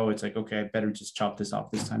ready to go, it's like, okay, I better just chop this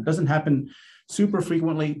off this time. Doesn't happen super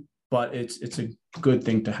frequently, but it's a good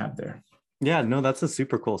thing to have there. Yeah, no, that's a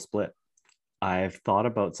super cool split. I've thought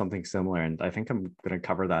about something similar, and I think I'm going to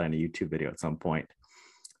cover that in a YouTube video at some point.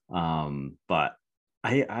 But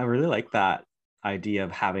I really like that idea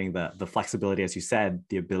of having the flexibility, as you said,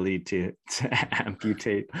 the ability to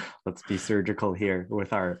amputate. Let's be surgical here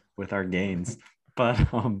with our gains. But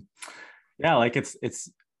like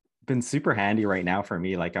it's been super handy right now for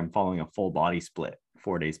me. Like I'm following a full body split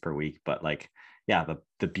 4 days per week, but like,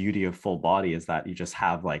 the beauty of full body is that you just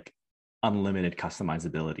have like unlimited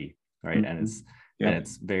customizability, right? Mm-hmm. And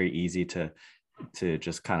it's very easy to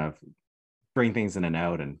just kind of bring things in and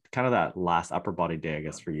out, and kind of that last upper body day, I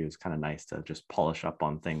guess for you, is kind of nice to just polish up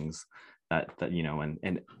on things that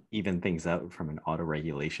and even things out from an auto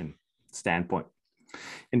regulation standpoint.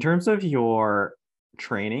 In terms of your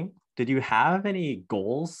training, did you have any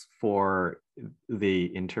goals for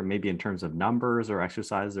maybe in terms of numbers or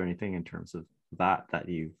exercises or anything in terms of that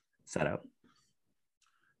you set out?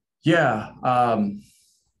 Yeah.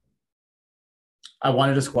 I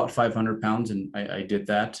wanted to squat 500 pounds, and I did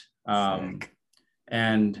that.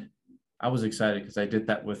 And I was excited because I did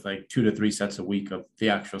that with like 2 to 3 sets a week of the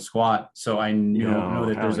actual squat. So I know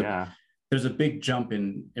that there's a big jump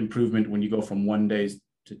in improvement when you go from 1 day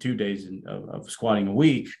to 2 days of squatting a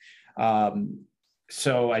week.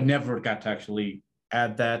 So I never got to actually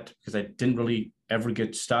add that because I didn't really ever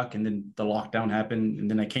get stuck. And then the lockdown happened, and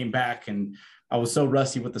then I came back and I was so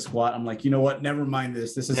rusty with the squat. I'm like, you know what? Never mind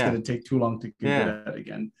this. This is going to take too long to get good at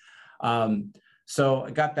again. So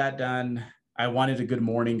I got that done. I wanted a good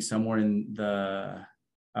morning somewhere in the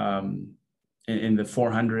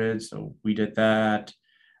 400s. So we did that.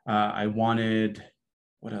 I wanted,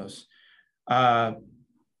 what else?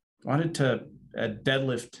 Wanted to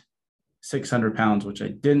deadlift 600 pounds, which I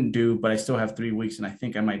didn't do, but I still have 3 weeks and I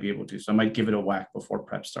think I might be able to. So I might give it a whack before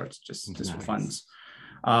prep starts, just for funds.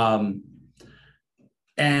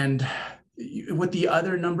 And with the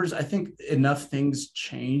other numbers, I think enough things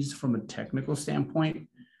changed from a technical standpoint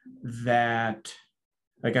that,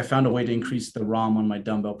 like, I found a way to increase the ROM on my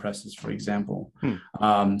dumbbell presses, for example.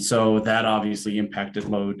 So that obviously impacted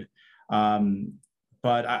load.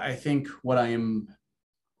 But I think what I am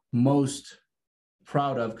most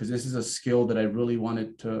proud of, because this is a skill that I really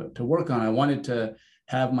wanted to work on, I wanted to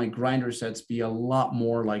have my grinder sets be a lot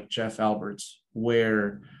more like Jeff Albert's,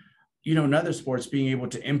 where in other sports, being able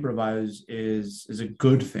to improvise is a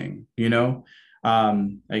good thing,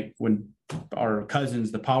 like when our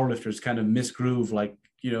cousins, the powerlifters, kind of misgroove, like,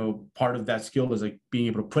 part of that skill is like being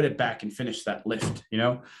able to put it back and finish that lift,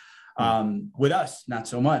 with us, not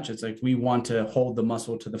so much. It's like we want to hold the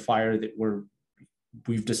muscle to the fire that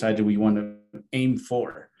we've decided we want to aim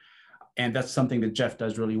for. And that's something that Jeff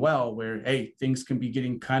does really well, where, hey, things can be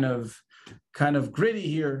getting kind of gritty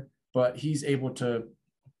here, but he's able to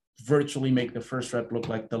virtually make the first rep look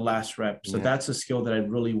like the last rep. So that's a skill that I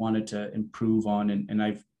really wanted to improve on. And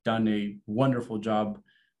I've done a wonderful job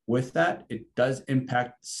with that. It does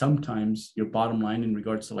impact sometimes your bottom line in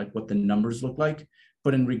regards to like what the numbers look like,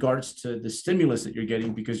 but in regards to the stimulus that you're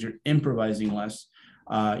getting, because you're improvising less,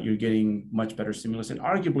 you're getting much better stimulus and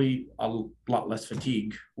arguably a lot less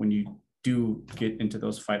fatigue when you do get into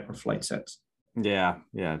those fight or flight sets. Yeah.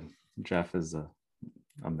 Jeff is a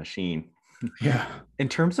machine. Yeah. In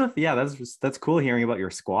terms of, that's cool hearing about your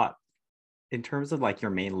squat. In terms of like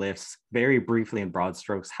your main lifts, very briefly in broad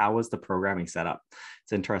strokes, how was the programming set up?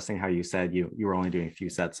 It's interesting how you said you were only doing a few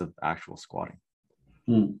sets of actual squatting.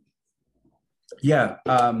 Yeah.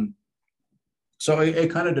 So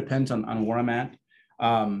it kind of depends on where I'm at.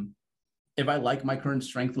 If I like my current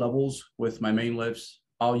strength levels with my main lifts,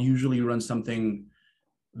 I'll usually run something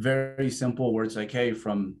very simple where it's like, hey,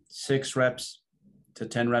 from 6 reps to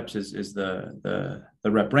 10 reps is the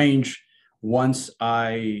rep range. Once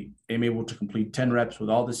I am able to complete 10 reps with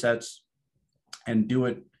all the sets and do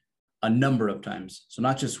it a number of times, so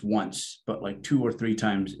not just once, but like 2 or 3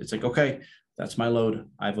 times, it's like, okay, that's my load.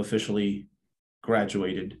 I've officially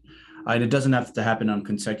graduated. And it doesn't have to happen on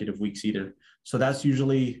consecutive weeks either. So that's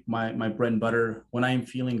usually my bread and butter. When I am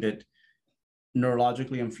feeling that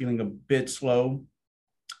neurologically I'm feeling a bit slow,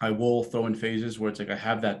 I will throw in phases where it's like I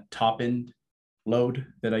have that top end load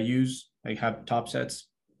that I use. I have top sets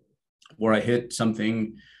where I hit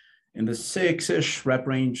something in the 6-ish rep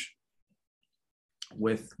range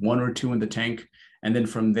with 1 or 2 in the tank. And then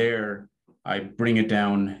from there, I bring it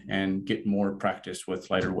down and get more practice with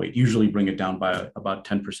lighter weight, usually bring it down by about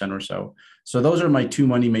 10% or so. So those are my 2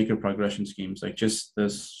 money maker progression schemes, like just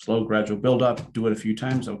this slow gradual build up, do it a few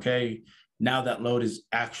times. Okay, now that load is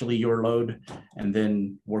actually your load, and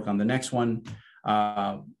then work on the next one.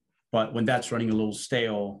 But when that's running a little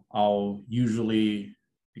stale, I'll usually,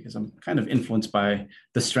 because I'm kind of influenced by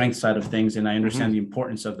the strength side of things and I understand the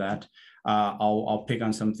importance of that, I'll pick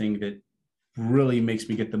on something that really makes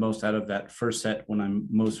me get the most out of that first set when I'm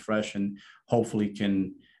most fresh, and hopefully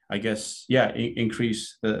can, I guess,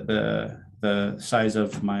 increase the size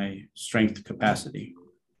of my strength capacity.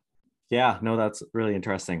 Yeah, no, that's really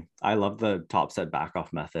interesting. I love the top set back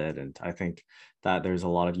off method. And I think that there's a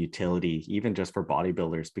lot of utility, even just for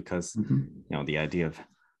bodybuilders, because, the idea of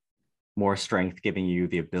more strength giving you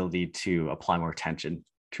the ability to apply more tension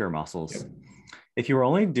to your muscles. Yep. If you were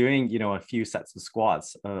only doing, a few sets of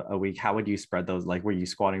squats a week, how would you spread those? Like, were you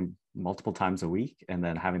squatting multiple times a week and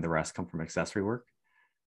then having the rest come from accessory work?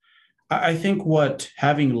 I think what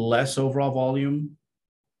having less overall volume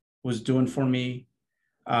was doing for me,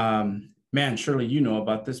 man, surely you know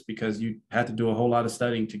about this because you had to do a whole lot of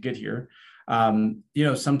studying to get here.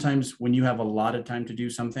 Sometimes when you have a lot of time to do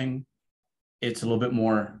something, it's a little bit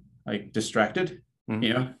more like distracted.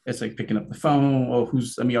 It's like picking up the phone. Oh,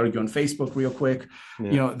 let me argue on Facebook real quick.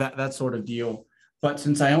 Yeah. That sort of deal. But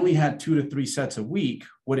since I only had 2 to 3 sets a week,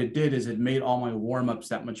 what it did is it made all my warm-ups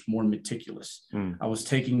that much more meticulous. I was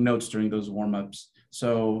taking notes during those warm-ups.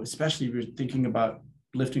 So especially if you're thinking about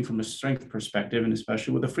lifting from a strength perspective, and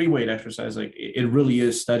especially with a free weight exercise, like it really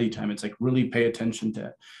is study time. It's like really pay attention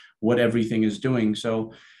to what everything is doing.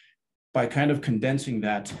 So by kind of condensing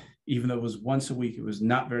that, even though it was once a week, it was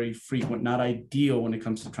not very frequent, not ideal when it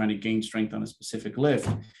comes to trying to gain strength on a specific lift.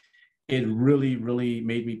 It really, really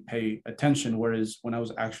made me pay attention. Whereas when I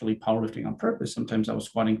was actually powerlifting on purpose, sometimes I was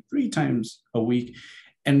squatting 3 times a week.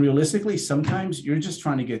 And realistically, sometimes you're just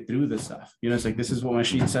trying to get through this stuff. It's like, this is what my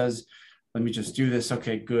sheet says. Let me just do this.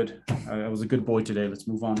 Okay, good. I was a good boy today. Let's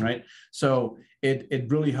move on, right? So it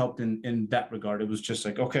really helped in that regard. It was just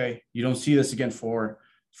like, okay, you don't see this again for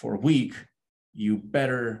a week. You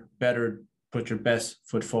better put your best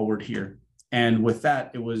foot forward here. And with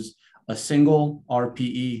that, it was a single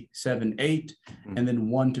RPE 7-8, and then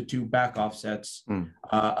 1 to 2 back offsets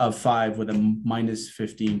of 5 with a minus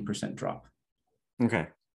 15% drop. Okay,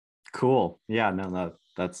 cool. Yeah, no,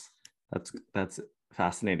 that's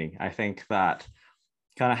fascinating. I think that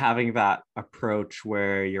kind of having that approach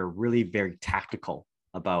where you're really very tactical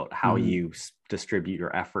about how you distribute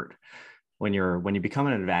your effort when you become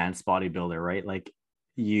an advanced bodybuilder, right? Like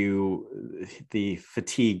the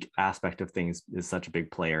fatigue aspect of things is such a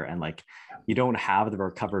big player, and like you don't have the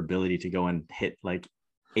recoverability to go and hit like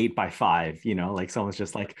 8x5, like someone's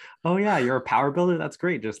just like, oh yeah, you're a power builder, that's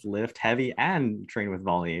great, just lift heavy and train with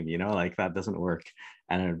volume, like that doesn't work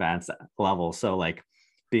at an advanced level. So like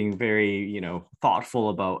being very thoughtful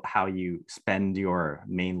about how you spend your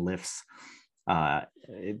main lifts,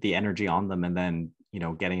 the energy on them, and then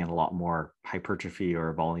getting in a lot more hypertrophy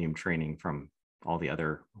or volume training from all the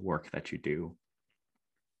other work that you do.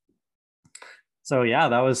 So yeah,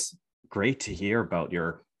 that was great to hear about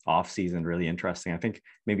your off season. Really interesting. I think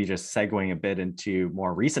maybe just segueing a bit into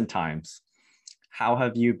more recent times, how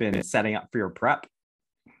have you been setting up for your prep?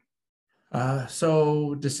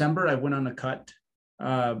 So December, I went on a cut,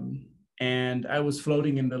 and I was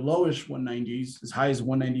floating in the lowish 190s, as high as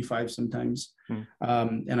 195 sometimes.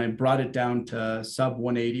 And I brought it down to sub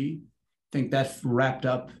 180. I think that wrapped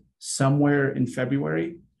up somewhere in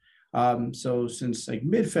February. So since like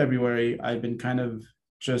mid-February, I've been kind of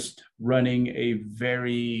just running a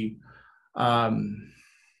very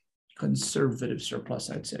conservative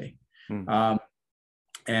surplus, I'd say.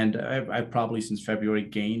 And I've probably since February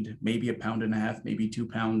gained maybe 1.5 pounds, maybe 2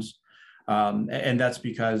 pounds. And that's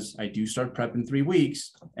because I do start prep in 3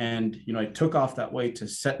 weeks. And, I took off that weight to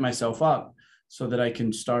set myself up so that I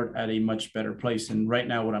can start at a much better place. And right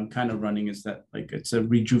now what I'm kind of running is that like, it's a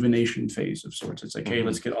rejuvenation phase of sorts. It's like, hey,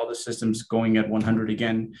 let's get all the systems going at 100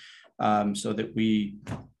 again, so that we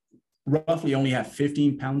roughly only have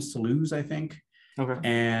 15 pounds to lose, I think. Okay.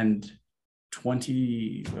 And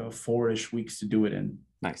 24-ish weeks to do it in.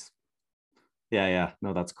 Nice. Yeah.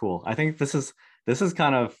 No, that's cool. I think this is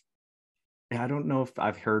kind of, I don't know if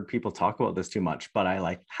I've heard people talk about this too much, but I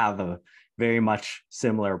like have a very much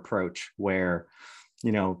similar approach where,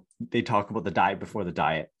 they talk about the diet before the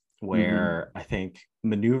diet, where I think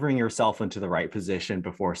maneuvering yourself into the right position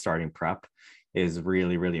before starting prep is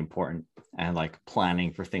really, really important. And like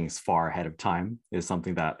planning for things far ahead of time is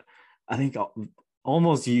something that I think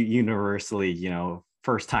almost universally,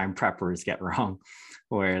 first time preppers get wrong,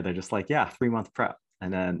 where they're just like, yeah, 3-month prep.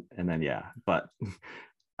 And then, yeah. But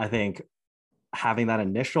I think having that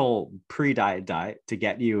initial pre-diet diet to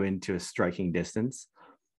get you into a striking distance,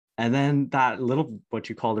 and then that little, what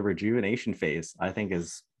you call the rejuvenation phase, I think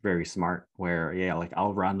is very smart, where, yeah, like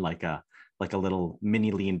I'll run like a little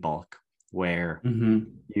mini lean bulk where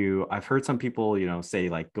I've heard some people, say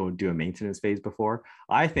like go do a maintenance phase before.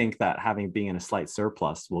 I think that being in a slight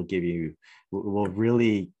surplus will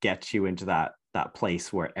really get you into that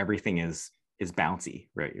place where everything is bouncy,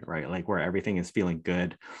 right? Like where everything is feeling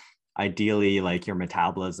good. Ideally, like your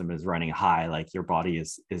metabolism is running high, like your body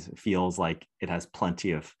feels like it has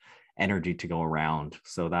plenty of energy to go around,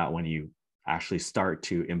 so that when you actually start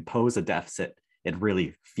to impose a deficit, it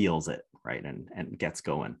really feels it, right? And gets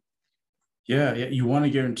going. Yeah, you want to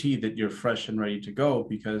guarantee that you're fresh and ready to go,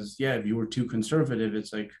 because if you were too conservative,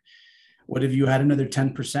 it's like, what if you had another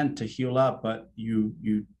 10% to heal up, but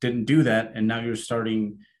you didn't do that, and now you're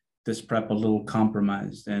starting this prep a little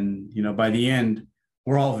compromised, and by the end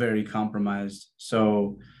we're all very compromised.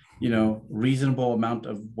 So reasonable amount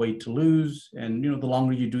of weight to lose, and the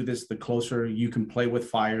longer you do this, the closer you can play with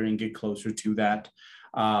fire and get closer to that.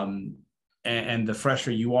 And the fresher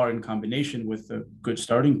you are in combination with a good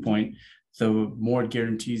starting point, the more it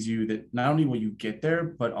guarantees you that not only will you get there,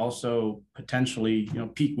 but also potentially,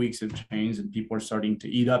 peak weeks have changed and people are starting to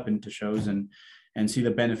eat up into shows and see the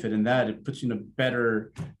benefit in that. It puts you in a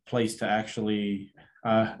better place to actually,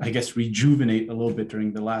 I guess, rejuvenate a little bit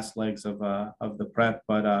during the last legs of the prep.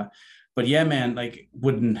 But yeah, man, like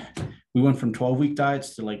we went from 12-week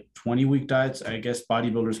diets to like 20-week diets. I guess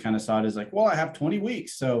bodybuilders kind of saw it as like, well, I have 20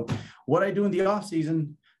 weeks. So what I do in the off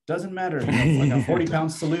season doesn't matter. If I got 40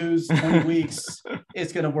 pounds to lose, 20 weeks,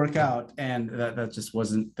 it's going to work out. And that just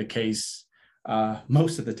wasn't the case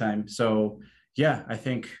most of the time. So yeah, I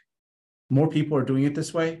think more people are doing it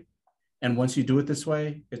this way. And once you do it this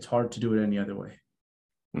way, it's hard to do it any other way.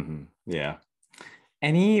 Yeah.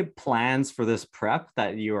 Any plans for this prep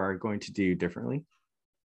that you are going to do differently?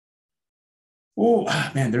 Oh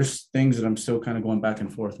man, there's things that I'm still kind of going back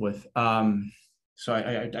and forth with. So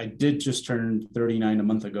I did just turn 39 a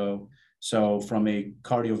month ago. So from a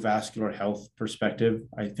cardiovascular health perspective,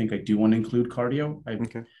 I think I do want to include cardio.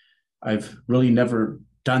 I've really never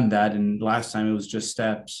done that. And last time it was just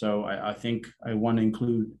steps. So I think I want to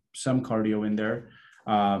include some cardio in there,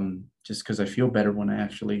 just because I feel better when I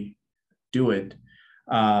actually do it.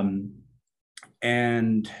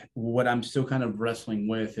 And what I'm still kind of wrestling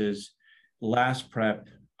with is last prep,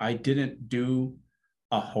 I didn't do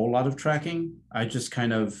a whole lot of tracking. I just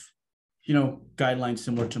kind of guidelines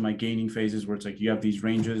similar to my gaining phases, where it's like you have these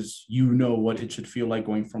ranges, what it should feel like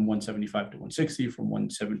going from 175 to 160, from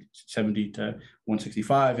 170 to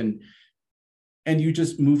 165, and you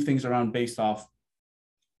just move things around based off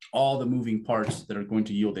all the moving parts that are going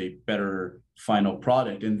to yield a better final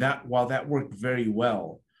product. And that, while that worked very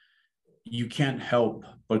well, you can't help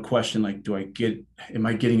but question, like, am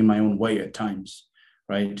I getting in my own way at times?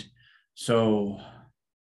 Right. So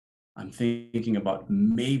I'm thinking about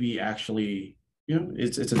maybe actually,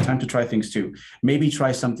 it's a time to try things too. Maybe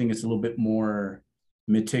try something that's a little bit more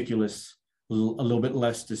meticulous, a little bit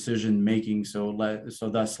less decision making, so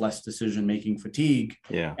thus less decision making fatigue.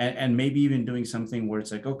 Yeah. And maybe even doing something where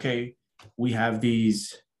it's like, okay, we have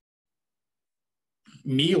these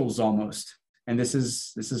meals almost, and this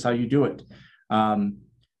is how you do it. And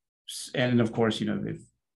of course, if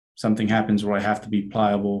something happens where I have to be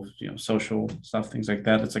pliable, social stuff, things like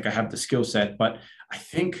that, it's like I have the skill set. But I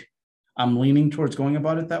think I'm leaning towards going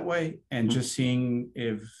about it that way and just seeing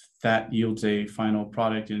if that yields a final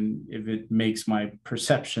product and if it makes my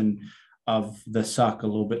perception of the suck a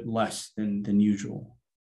little bit less than usual.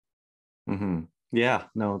 Mm-hmm. Yeah,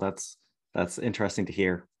 no, that's interesting to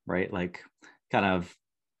hear, right? Like, kind of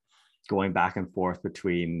going back and forth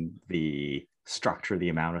between the structure, the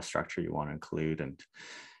amount of structure you want to include. And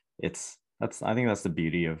I think that's the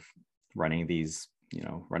beauty of running these,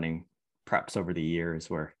 running preps over the years,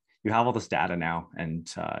 where you have all this data now, and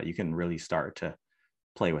you can really start to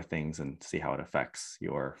play with things and see how it affects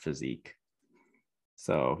your physique.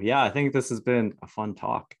 So yeah, I think this has been a fun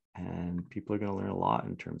talk, and people are going to learn a lot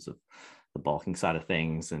in terms of the bulking side of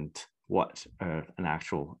things and what an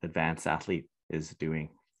actual advanced athlete is doing.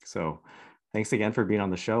 So thanks again for being on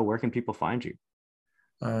the show. Where can people find you?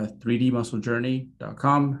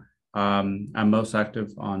 3dmusclejourney.com. I'm most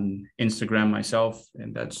active on Instagram myself,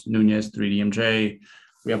 and that's Nunez 3DMJ.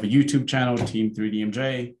 We have a YouTube channel, Team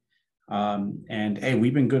 3DMJ. And hey,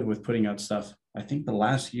 we've been good with putting out stuff, I think the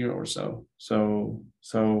last year or so. So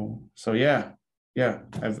yeah.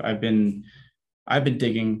 I've been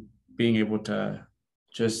digging being able to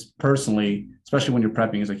just personally, especially when you're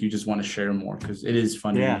prepping, is like you just want to share more because it is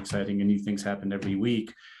fun and exciting, and new things happen every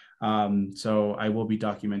week. So I will be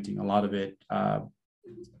documenting a lot of it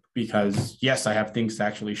because yes, I have things to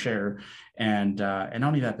actually share, and not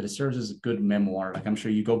only that, but it serves as a good memoir. Like, I'm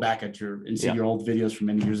sure you go back and see your old videos from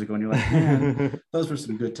many years ago, and you're like, man, those were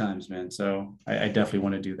some good times, man. So I definitely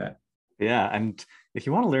want to do that. Yeah, and if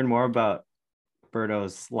you want to learn more about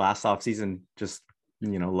Berto's last off season, just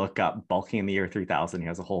look up Bulking in the Year 3000. He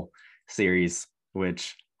has a whole series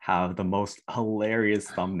which have the most hilarious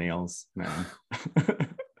thumbnails, man.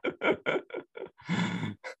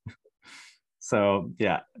 So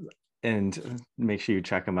yeah, and make sure you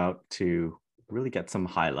check him out to really get some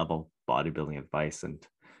high level bodybuilding advice. And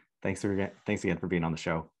thanks again for being on the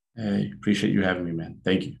show. Hey, appreciate you having me, man.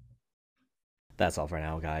 Thank you. That's all for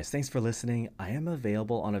now, guys. Thanks for listening. I am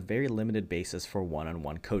available on a very limited basis for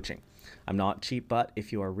one-on-one coaching. I'm not cheap, but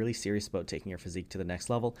if you are really serious about taking your physique to the next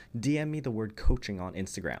level, DM me the word coaching on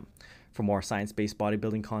Instagram. For more science-based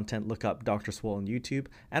bodybuilding content, look up Dr. Swole on YouTube,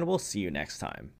 and we'll see you next time.